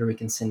 Puerto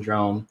Rican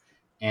Syndrome,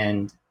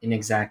 and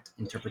Inexact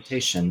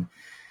Interpretation.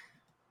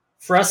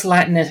 For us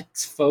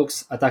Latinx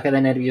folks, Ataque de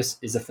Nervios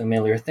is a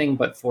familiar thing,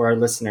 but for our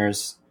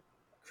listeners,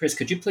 Chris,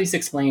 could you please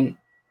explain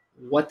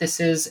what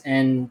this is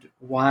and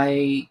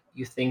why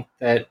you think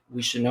that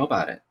we should know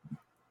about it?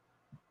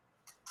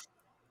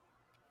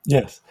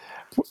 Yes.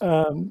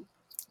 So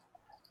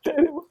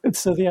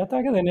the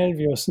Ataque de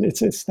Nervios,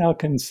 it's now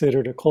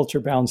considered a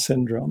culture-bound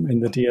syndrome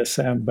in the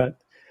DSM,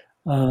 but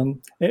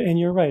and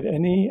you're right.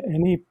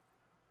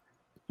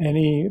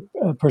 Any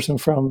person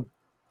from,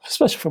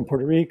 especially from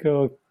Puerto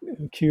Rico,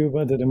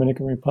 Cuba, the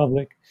Dominican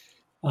Republic,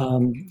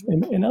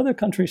 in other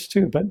countries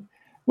too. But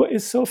what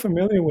is so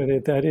familiar with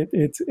it that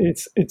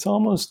it's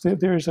almost,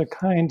 there's a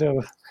kind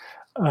of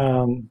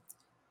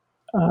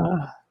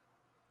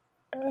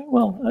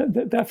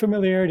that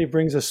familiarity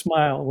brings a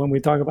smile when we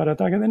talk about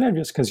Ataque de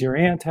Nervios, because your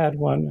aunt had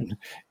one, and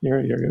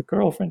your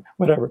girlfriend,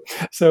 whatever.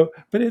 So,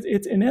 but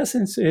it's in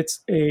essence, it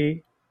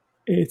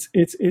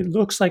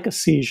looks like a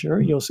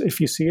seizure. If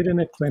you see it in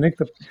a clinic,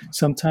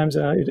 sometimes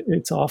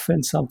it's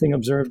often something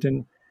observed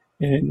in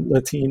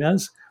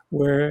Latinas,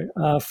 where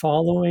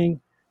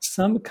following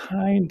some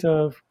kind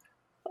of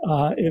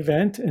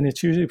event, and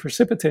it's usually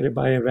precipitated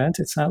by event.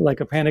 It's not like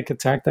a panic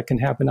attack that can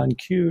happen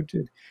uncued.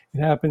 It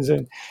happens,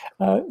 and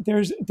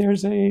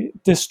there's a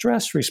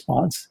distress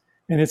response,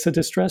 and it's a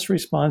distress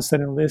response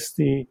that enlists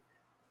the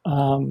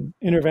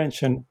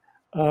intervention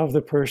of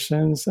the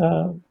person's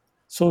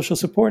social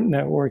support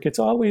network. It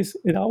always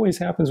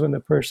happens when the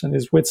person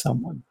is with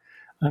someone.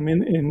 I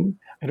mean,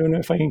 I don't know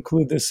if I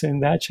include this in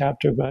that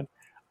chapter, but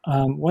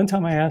one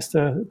time I asked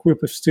a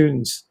group of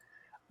students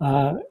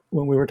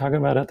when we were talking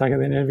about Ataque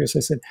de Nervios,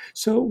 I said,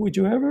 so would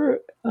you ever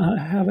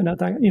have an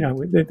attack?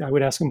 I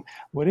would ask them,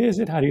 what is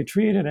it? How do you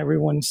treat it?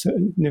 Everyone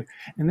knew.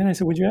 And then I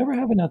said, would you ever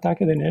have an Ataque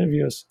de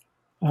Nervios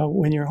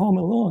when you're home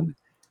alone?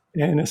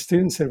 And a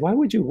student said, why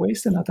would you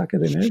waste an Ataque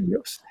de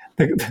Nervios?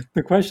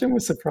 The question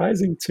was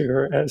surprising to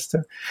her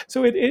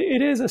so it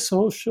is a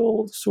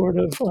social sort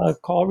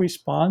of call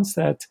response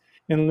that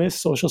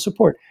enlists social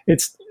support.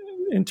 It's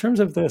in terms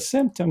of the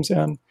symptoms,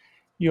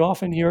 you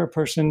often hear a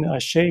person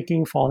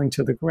shaking, falling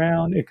to the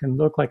ground. It can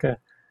look like a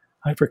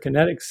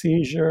hyperkinetic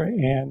seizure.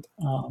 And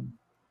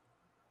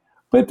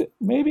but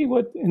maybe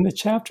what in the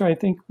chapter, I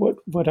think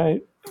what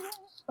I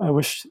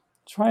was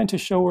trying to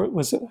show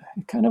was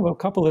kind of a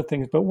couple of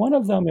things. But one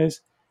of them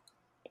is,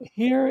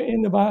 here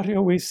in the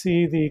barrio, we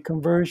see the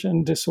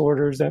conversion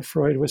disorders that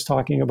Freud was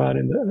talking about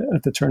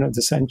at the turn of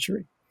the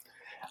century.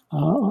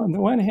 On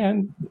the one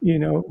hand,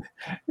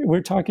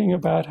 we're talking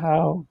about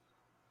how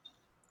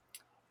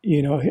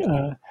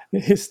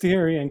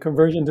hysteria and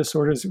conversion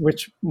disorders,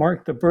 which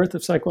marked the birth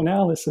of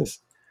psychoanalysis,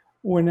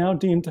 were now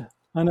deemed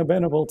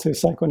unavailable to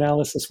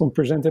psychoanalysis when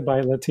presented by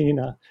a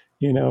Latina,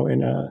 in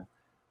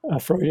a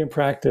Freudian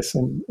practice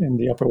in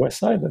the Upper West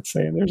Side, let's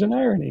say. And there's an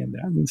irony in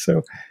that. And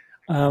so,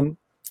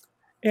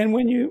 and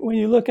when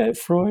you look at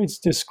Freud's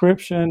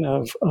description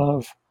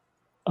of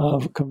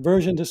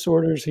conversion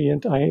disorders,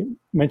 I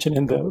mentioned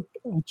in the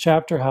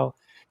chapter how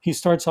he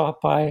starts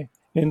off by,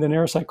 in the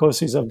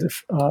neuropsychoses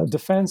of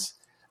defense,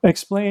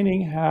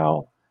 explaining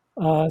how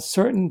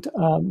certain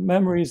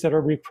memories that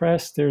are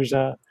repressed, there's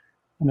an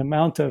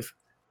amount of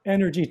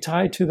energy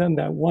tied to them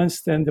that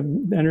once then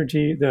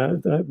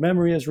the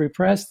memory is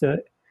repressed,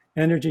 the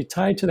energy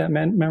tied to that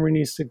memory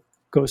needs to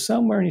go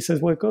somewhere. And he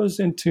says, well, it goes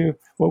into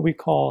what we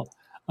call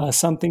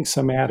something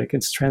somatic.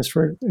 It's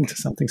transferred into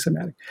something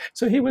somatic.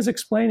 So he was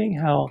explaining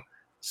how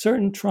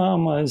certain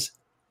traumas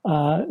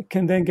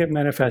can then get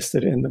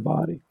manifested in the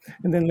body.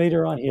 And then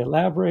later on, he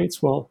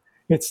elaborates, well,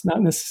 it's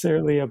not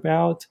necessarily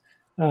about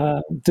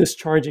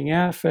discharging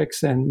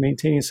affects and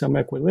maintaining some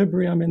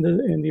equilibrium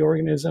in the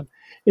organism.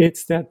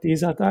 It's that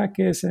these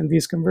ataques and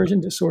these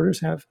conversion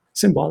disorders have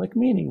symbolic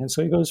meaning. And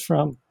so it goes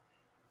from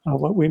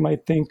what we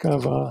might think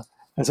of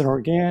as an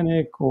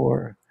organic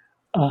or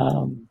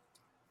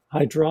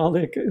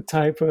hydraulic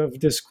type of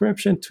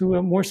description to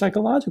a more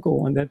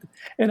psychological one.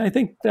 And I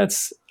think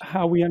that's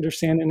how we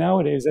understand it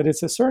nowadays, that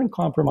it's a certain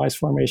compromise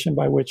formation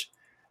by which,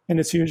 and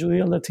it's usually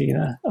a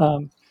Latina,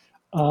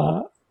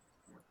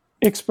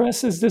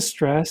 expresses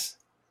distress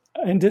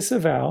and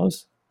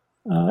disavows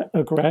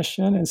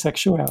aggression and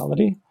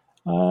sexuality.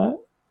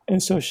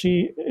 And so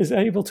she is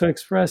able to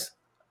express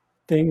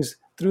things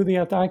through the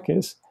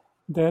ataques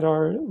that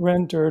are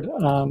rendered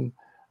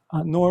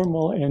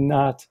normal and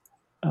not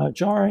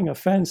jarring,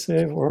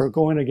 offensive, or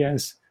going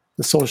against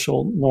the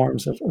social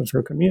norms of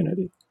her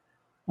community.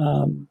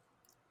 And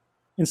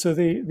so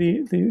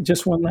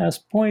just one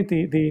last point,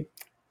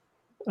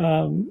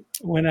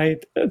 when I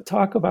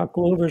talk about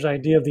Glover's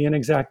idea of the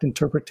inexact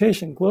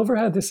interpretation, Glover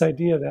had this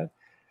idea that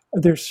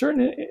there's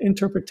certain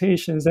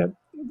interpretations that,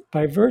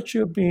 by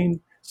virtue of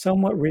being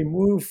somewhat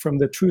removed from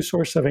the true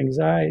source of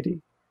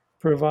anxiety,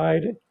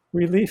 provide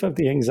relief of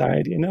the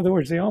anxiety. In other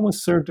words, they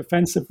almost serve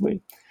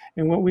defensively.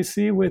 And what we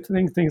see with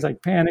things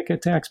like panic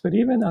attacks, but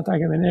even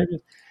ataque de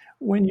nervios,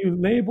 when you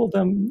label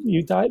them,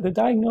 the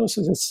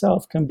diagnosis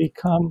itself can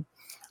become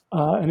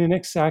an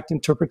inexact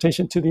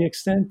interpretation to the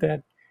extent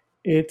that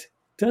it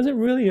doesn't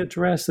really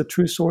address the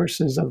true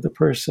sources of the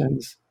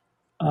person's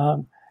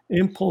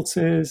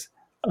impulses,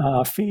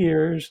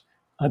 fears,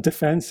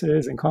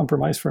 defenses, and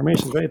compromise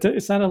formations. But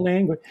it's not a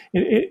language.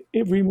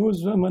 It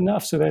removes them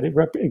enough so that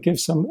it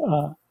gives some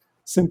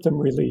symptom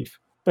relief.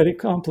 But it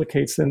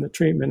complicates then the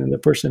treatment and the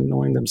person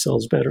knowing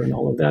themselves better and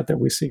all of that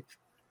we see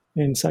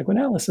in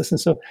psychoanalysis. And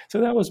so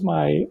that was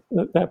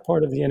that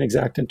part of the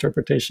inexact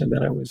interpretation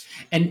that I was.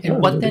 And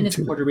what then is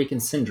Puerto Rican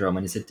syndrome,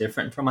 and is it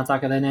different from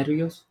ataque de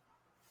nervios?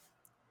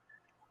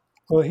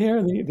 Well,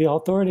 here the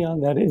authority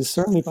on that is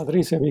certainly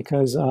Patricia,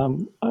 because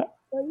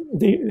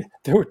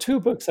there were two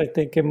books, I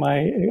think, in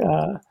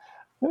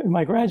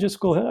my graduate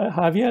school.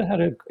 Javier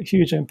had a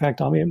huge impact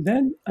on me, and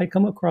then I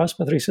come across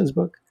Patricia's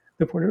book,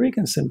 The Puerto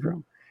Rican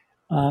Syndrome.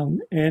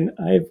 And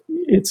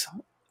it's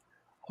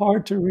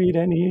hard to read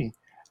any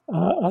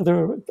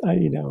other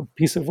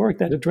piece of work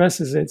that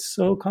addresses it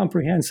so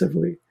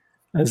comprehensively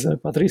as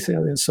Patricia.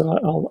 And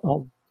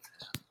so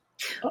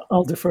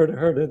I'll defer to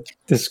her to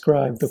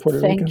describe the Puerto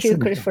Rican Thank you,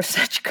 syndrome. Chris, for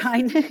such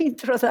kind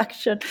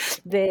introduction.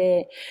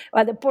 The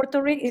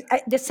Puerto Rican,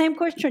 the same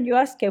question you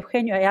asked,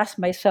 Eugenio, I asked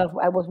myself.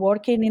 I was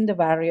working in the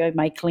barrio in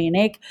my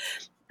clinic,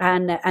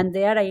 and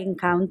there I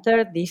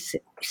encountered this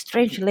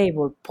strange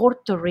label,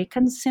 Puerto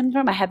Rican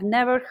syndrome. I have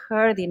never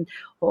heard in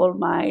all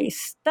my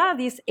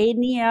studies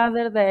any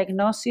other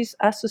diagnosis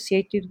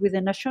associated with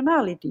a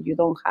nationality. You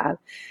don't have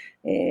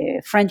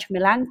French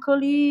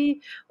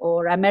melancholy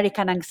or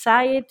American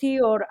anxiety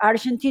or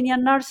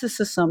Argentinian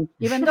narcissism,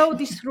 even though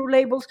these two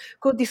labels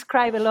could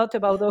describe a lot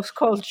about those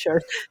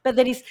cultures. But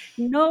there is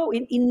no,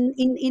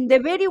 in the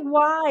very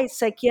wide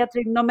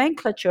psychiatric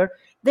nomenclature,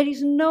 there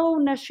is no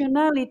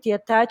nationality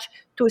attached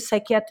to a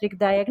psychiatric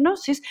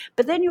diagnosis.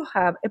 But then you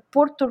have a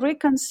Puerto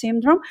Rican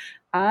syndrome,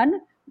 and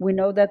we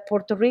know that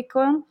Puerto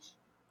Rico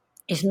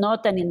is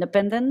not an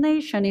independent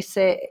nation. It's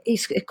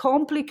a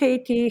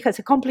complicated, has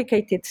a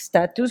complicated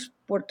status,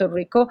 Puerto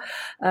Rico,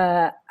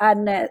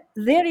 and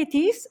there it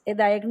is, a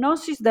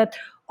diagnosis that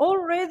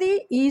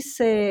already is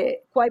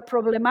quite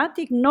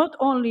problematic, not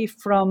only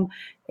from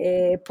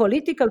a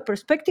political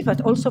perspective,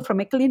 but also from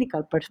a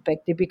clinical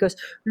perspective, because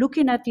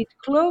looking at it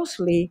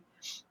closely,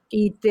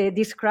 it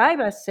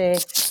described as,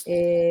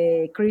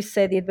 Chris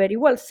said it very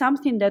well,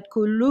 something that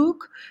could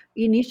look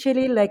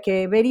initially like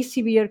a very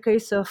severe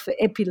case of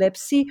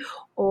epilepsy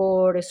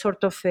or a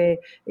sort of a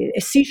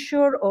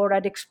seizure or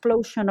an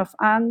explosion of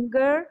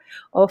anger,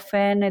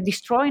 often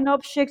destroying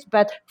objects,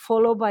 but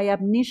followed by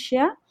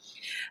amnesia,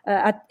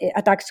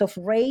 attacks of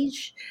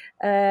rage.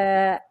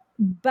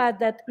 But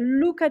that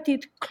look at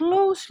it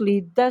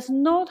closely does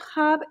not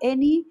have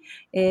any,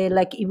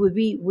 like it would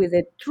be with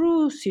a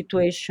true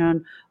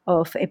situation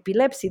of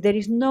epilepsy. There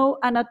is no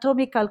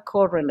anatomical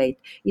correlate.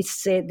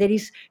 There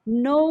is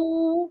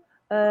no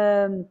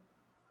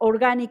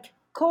organic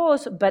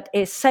cause, but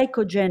a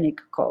psychogenic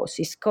cause.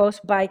 It's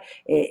caused by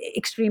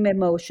extreme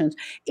emotions.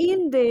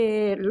 In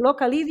the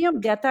local idiom,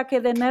 the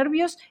ataque de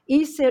nervios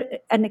is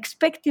an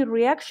expected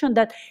reaction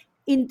that,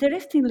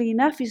 interestingly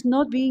enough, is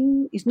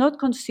not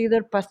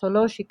considered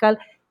pathological.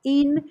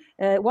 In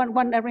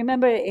one, I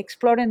remember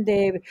exploring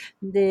the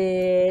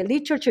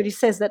literature. It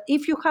says that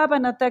if you have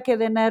an ataque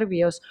de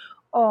nervios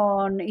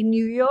in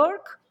New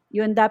York,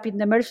 you end up in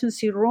the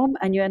emergency room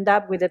and you end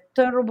up with a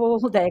terrible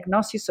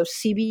diagnosis of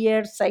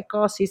severe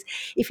psychosis.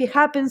 If it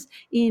happens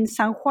in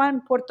San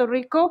Juan, Puerto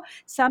Rico,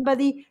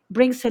 somebody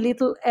brings a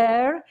little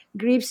air,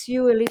 gives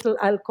you a little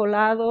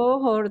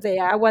alcoholado or the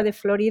agua de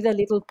Florida, a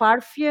little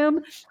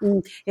perfume,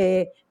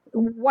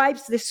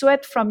 wipes the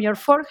sweat from your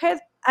forehead,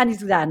 and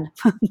it's done.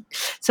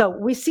 So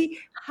we see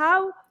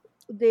how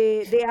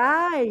the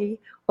eye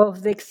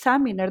of the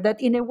examiner,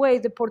 that in a way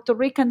the Puerto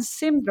Rican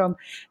syndrome,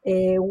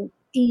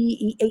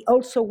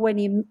 also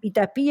when it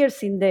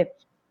appears in the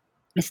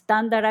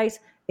standardized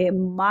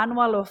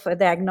manual of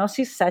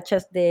diagnosis, such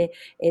as the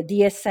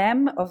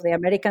DSM of the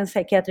American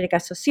Psychiatric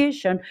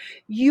Association,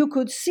 you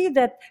could see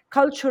that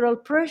cultural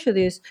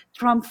prejudice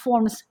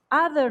transforms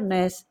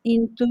otherness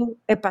into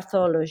a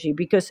pathology,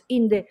 because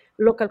in the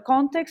local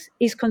context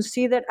is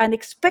considered an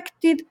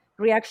expected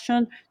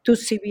reaction to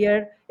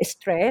severe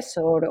stress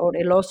or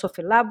a loss of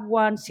a loved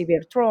one,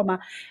 severe trauma.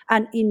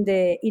 And in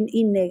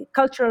a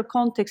cultural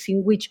context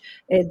in which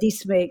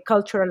this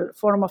cultural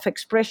form of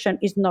expression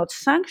is not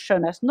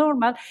sanctioned as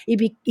normal,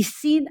 it is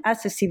seen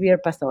as a severe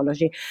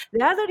pathology.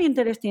 The other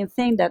interesting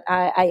thing that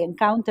I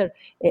encountered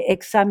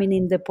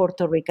examining the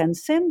Puerto Rican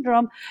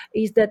syndrome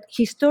is that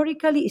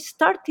historically it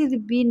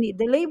started being,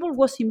 the label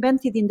was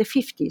invented in the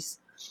 50s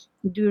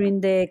during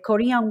the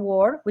Korean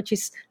War, which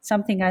is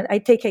something I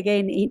take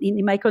again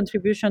in my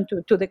contribution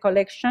to the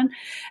collection,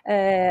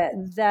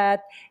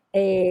 that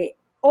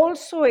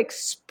also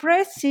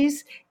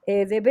expresses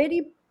the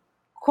very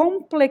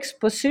complex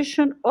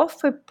position of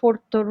a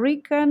Puerto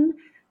Rican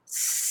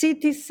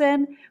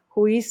citizen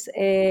who is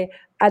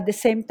at the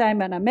same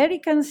time an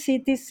American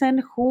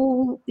citizen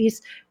who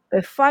is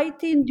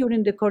fighting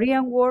during the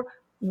Korean War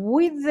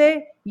with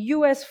the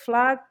US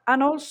flag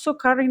and also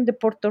carrying the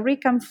Puerto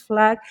Rican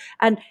flag,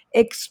 and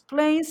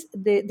explains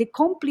the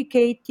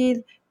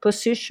complicated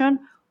position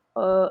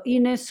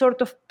in a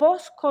sort of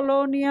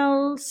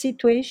post-colonial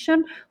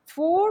situation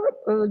for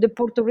the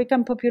Puerto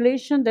Rican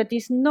population that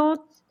is not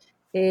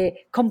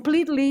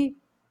completely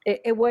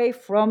away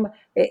from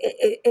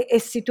a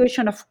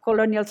situation of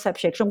colonial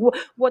subjection.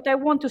 What I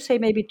want to say,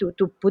 maybe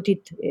to put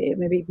it,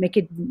 maybe make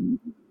it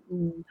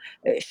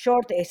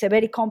short, it's a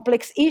very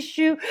complex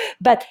issue,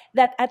 but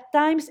that at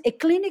times a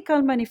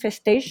clinical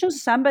manifestation,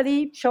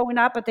 somebody showing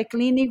up at a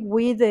clinic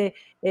with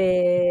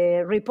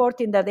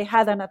reporting that they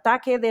had an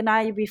attack the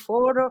night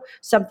before, or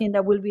something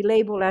that will be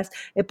labeled as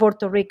a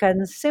Puerto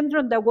Rican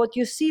syndrome, that what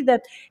you see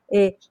that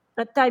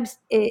at times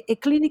a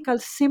clinical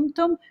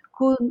symptom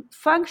could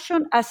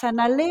function as an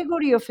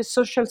allegory of a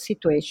social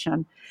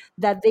situation,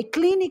 that the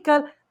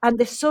clinical and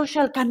the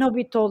social cannot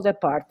be told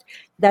apart,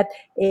 that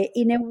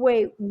in a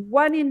way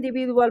one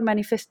individual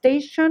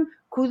manifestation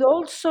could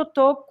also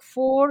talk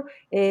for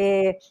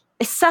a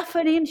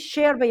suffering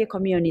shared by a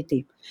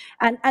community.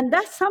 And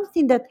that's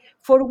something that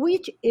for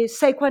which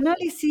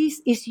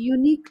psychoanalysis is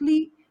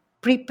uniquely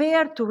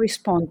prepared to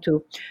respond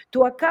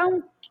to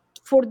account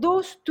for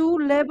those two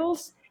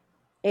levels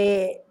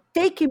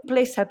taking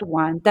place at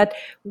once, that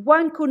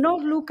one could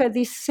not look at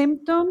these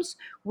symptoms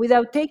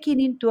without taking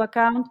into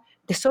account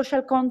the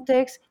social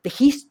context, the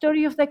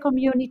history of the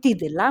community,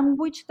 the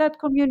language that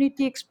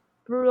community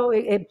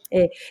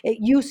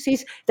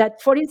uses.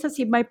 That, for instance,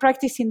 in my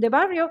practice in the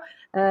barrio,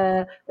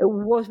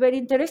 was very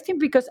interesting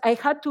because I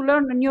had to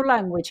learn a new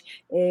language.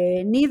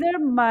 Neither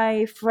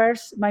my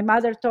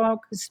mother tongue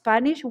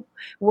Spanish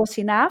was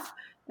enough,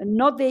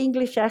 not the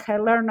English I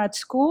had learned at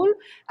school.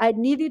 I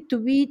needed to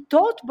be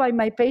taught by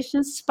my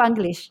patients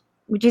Spanglish,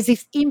 which is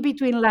this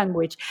in-between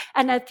language.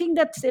 And I think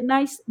that's a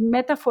nice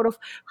metaphor of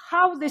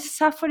how the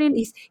suffering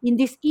is in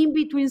this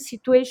in-between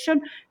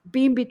situation,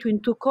 being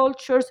between two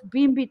cultures,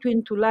 being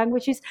between two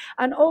languages,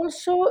 and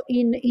also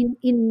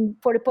in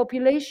for a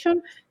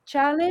population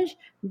challenged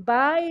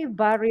by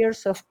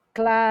barriers of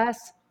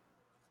class,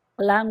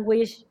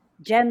 language,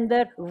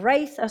 gender,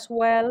 race as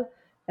well.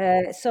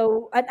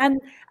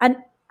 And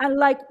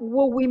unlike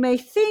what we may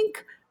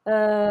think,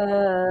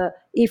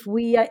 if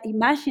we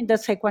imagine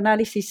that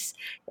psychoanalysis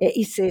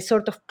is a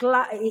sort of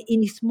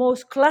in its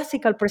most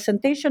classical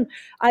presentation,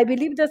 I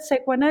believe that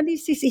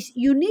psychoanalysis is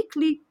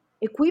uniquely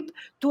equipped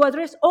to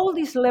address all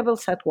these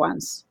levels at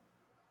once.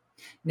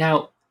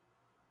 Now,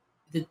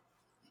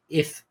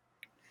 if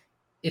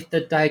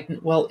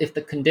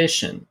the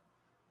condition,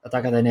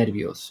 ataque de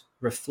nervios,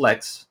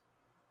 reflects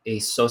a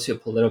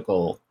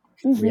sociopolitical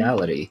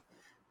reality,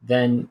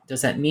 then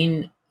does that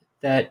mean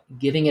that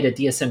giving it a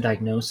DSM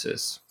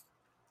diagnosis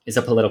is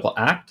a political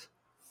act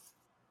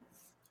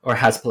or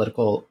has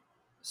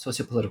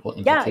sociopolitical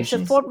implications? Yeah, it's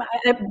a form.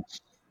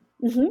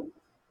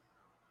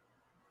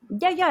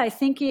 I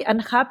think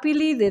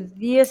unhappily the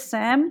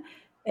DSM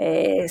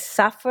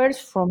suffers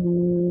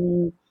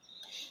from,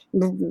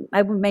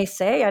 I may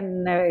say,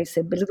 and it's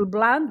a little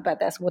blunt, but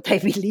that's what I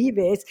believe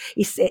is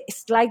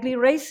slightly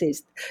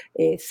racist.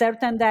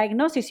 Certain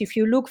diagnoses, if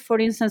you look, for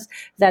instance,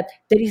 that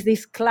there is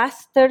this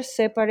cluster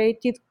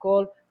separated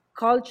called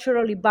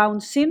culturally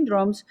bound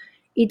syndromes,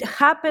 it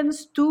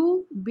happens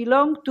to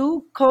belong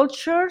to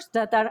cultures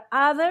that are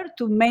other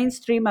to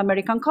mainstream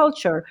American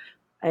culture,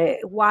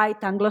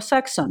 white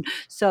Anglo-Saxon.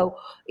 So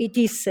it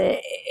is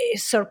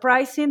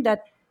surprising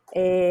that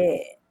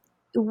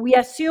we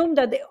assume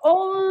that the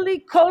only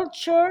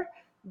culture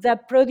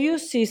that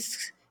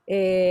produces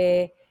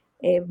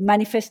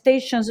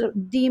manifestations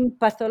deemed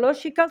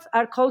pathological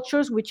are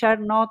cultures which are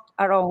not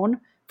our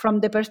own from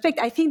the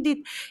perspective. I think that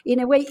in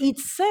a way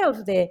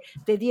itself, the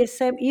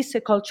DSM is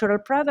a cultural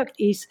product,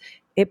 is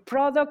a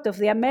product of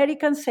the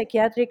American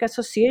Psychiatric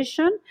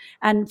Association,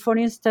 and, for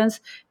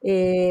instance,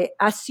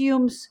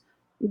 assumes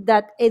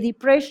that a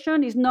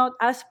depression is not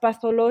as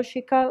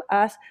pathological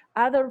as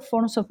other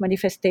forms of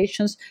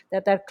manifestations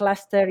that are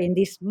clustered in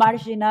this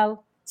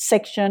marginal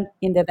section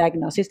in the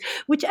diagnosis,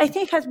 which I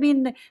think has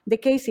been the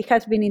case. It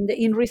has been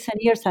in recent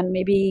years, and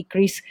maybe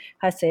Chris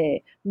has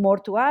more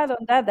to add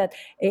on that, that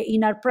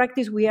in our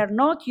practice, we are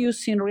not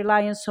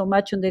relying so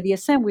much on the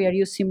DSM. We are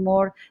using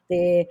more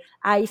the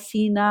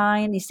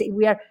IC9.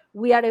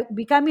 We are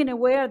becoming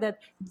aware that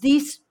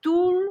this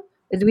tool,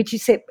 which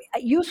is a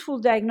useful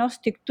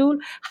diagnostic tool,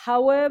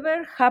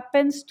 however,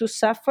 happens to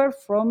suffer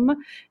from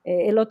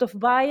a lot of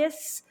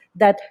bias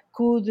that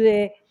could,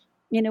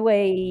 in a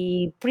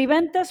way,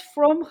 prevent us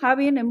from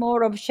having a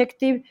more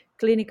objective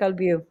clinical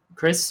view.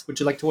 Chris, would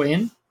you like to weigh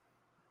in?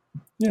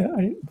 Yeah,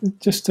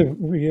 just to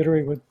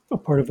reiterate a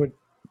part of what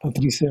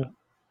Patricia.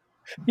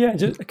 Yeah,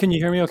 can you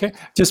hear me okay?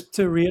 Just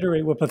to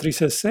reiterate what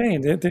Patricia is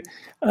saying,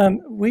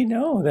 we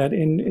know that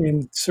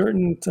in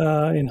certain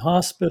in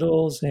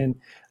hospitals and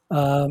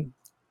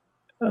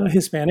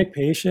Hispanic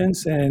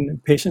patients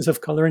and patients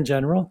of color in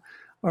general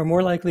are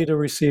more likely to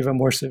receive a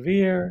more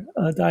severe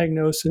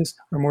diagnosis,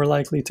 are more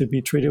likely to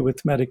be treated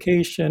with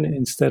medication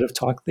instead of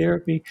talk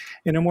therapy,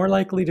 and are more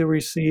likely to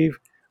receive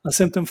a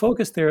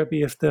symptom-focused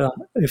therapy if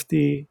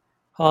the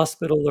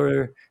hospital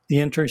or the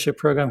internship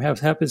program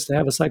happens to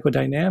have a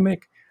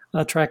psychodynamic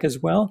track as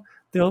well.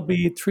 They'll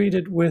be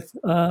treated with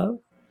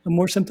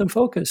more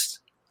symptom-focused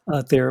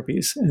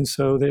therapies, and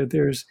so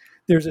there's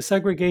a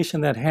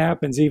segregation that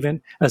happens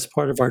even as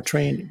part of our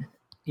training.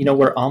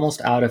 We're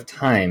almost out of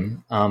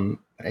time.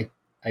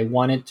 I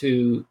wanted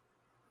to,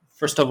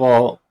 first of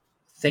all,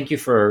 thank you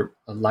for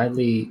a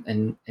lively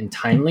and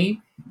timely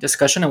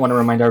discussion. I want to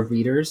remind our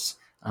readers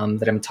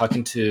that I'm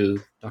talking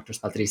to Drs.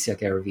 Patricia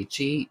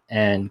Garavicci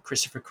and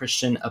Christopher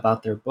Christian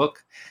about their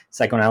book,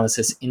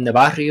 Psychoanalysis in the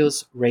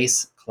Barrios,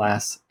 Race,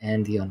 Class,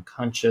 and the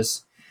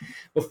Unconscious.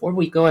 Before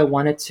we go, I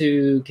wanted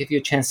to give you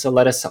a chance to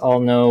let us all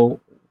know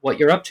what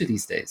you're up to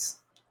these days.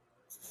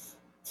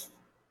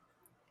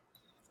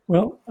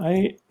 Well,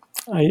 I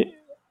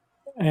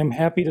am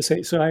happy to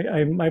say, so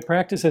my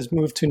practice has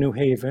moved to New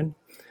Haven,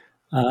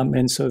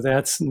 and so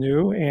that's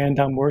new, and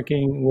I'm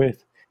working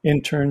with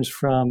interns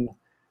from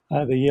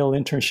the Yale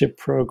internship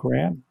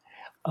program,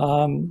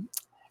 and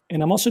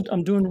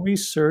I'm doing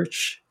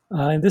research,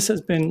 and this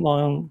has been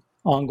long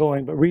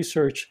ongoing, but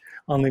research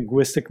on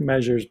linguistic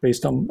measures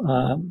based on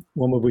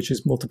one of which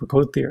is multiple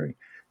code theory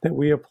that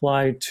we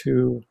apply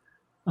to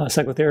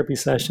psychotherapy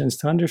sessions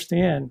to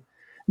understand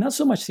not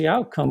so much the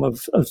outcome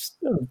of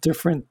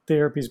different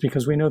therapies,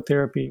 because we know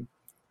therapy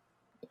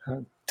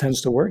tends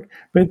to work,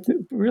 but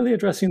really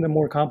addressing the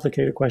more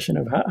complicated question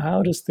of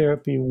how does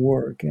therapy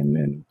work,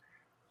 and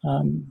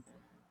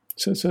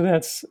so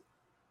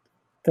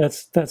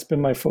that's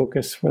been my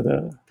focus for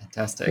the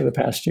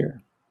past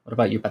year. What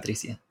about you,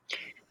 Patricia?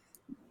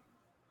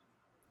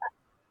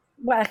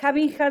 Well,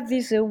 having had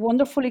this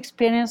wonderful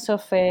experience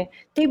of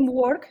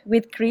teamwork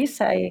with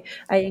Chris, I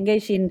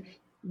engaged in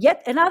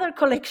yet another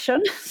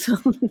collection so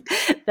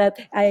that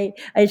I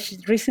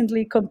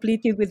recently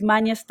completed with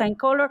Manya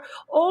Steinkoller,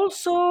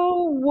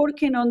 also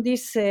working on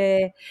this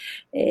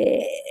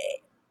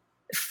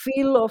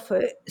field of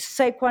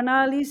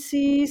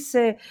psychoanalysis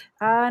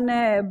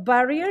and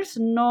barriers,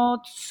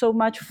 not so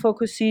much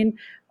focusing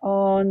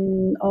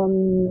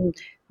on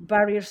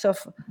barriers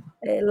of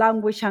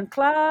language and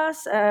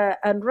class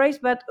and race,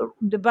 but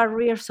the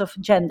barriers of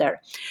gender.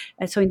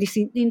 And so in this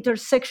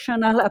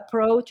intersectional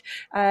approach,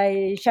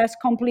 I just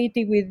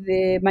completed with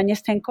Manya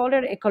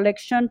Steinkoller a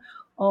collection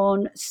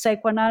on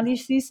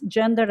psychoanalysis,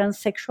 gender and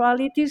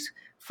sexualities,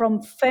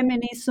 from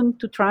feminism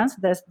to trans.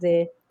 That's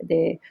the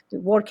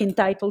working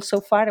title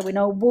so far. We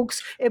know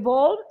books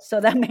evolve,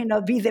 so that may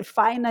not be the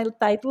final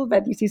title,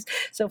 but this is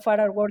so far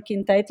our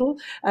working title.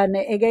 And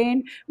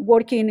again,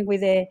 working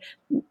with the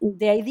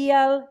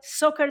ideal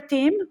soccer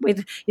team.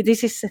 With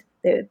this is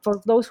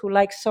for those who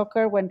like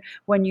soccer.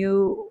 When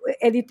you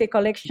edit a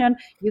collection,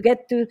 you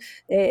get to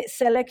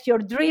select your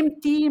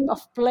dream team of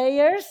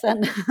players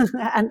and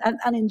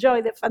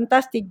enjoy the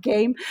fantastic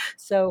game.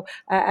 So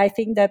I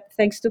think that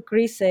thanks to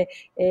Chris,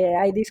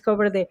 I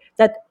discovered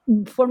that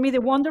for me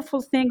the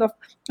wonderful thing of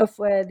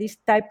this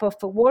type of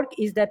work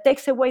is that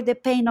takes away the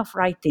pain of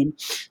writing.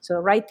 So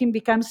writing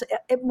becomes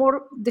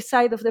more the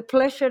side of the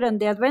pleasure and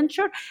the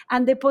adventure,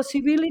 and the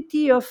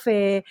possibility of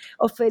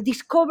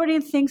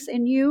discovering things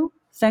anew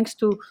thanks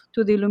to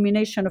the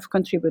illumination of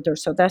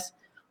contributors. So that's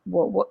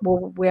what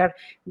we are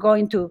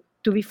going to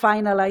be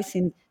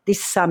finalizing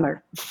this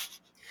summer.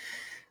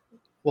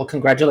 Well,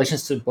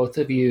 congratulations to both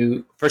of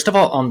you. First of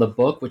all, on the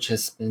book, which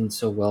has been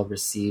so well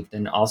received,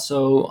 and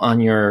also on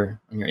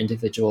your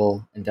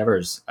individual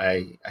endeavors.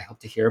 I hope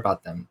to hear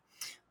about them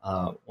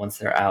once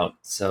they're out.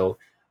 So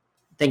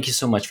thank you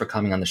so much for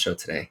coming on the show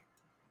today.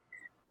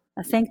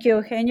 Thank you,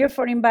 Eugenio,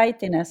 for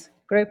inviting us.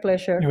 Great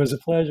pleasure. It was a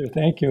pleasure.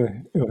 Thank you,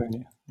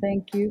 Eugenio.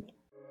 Thank you.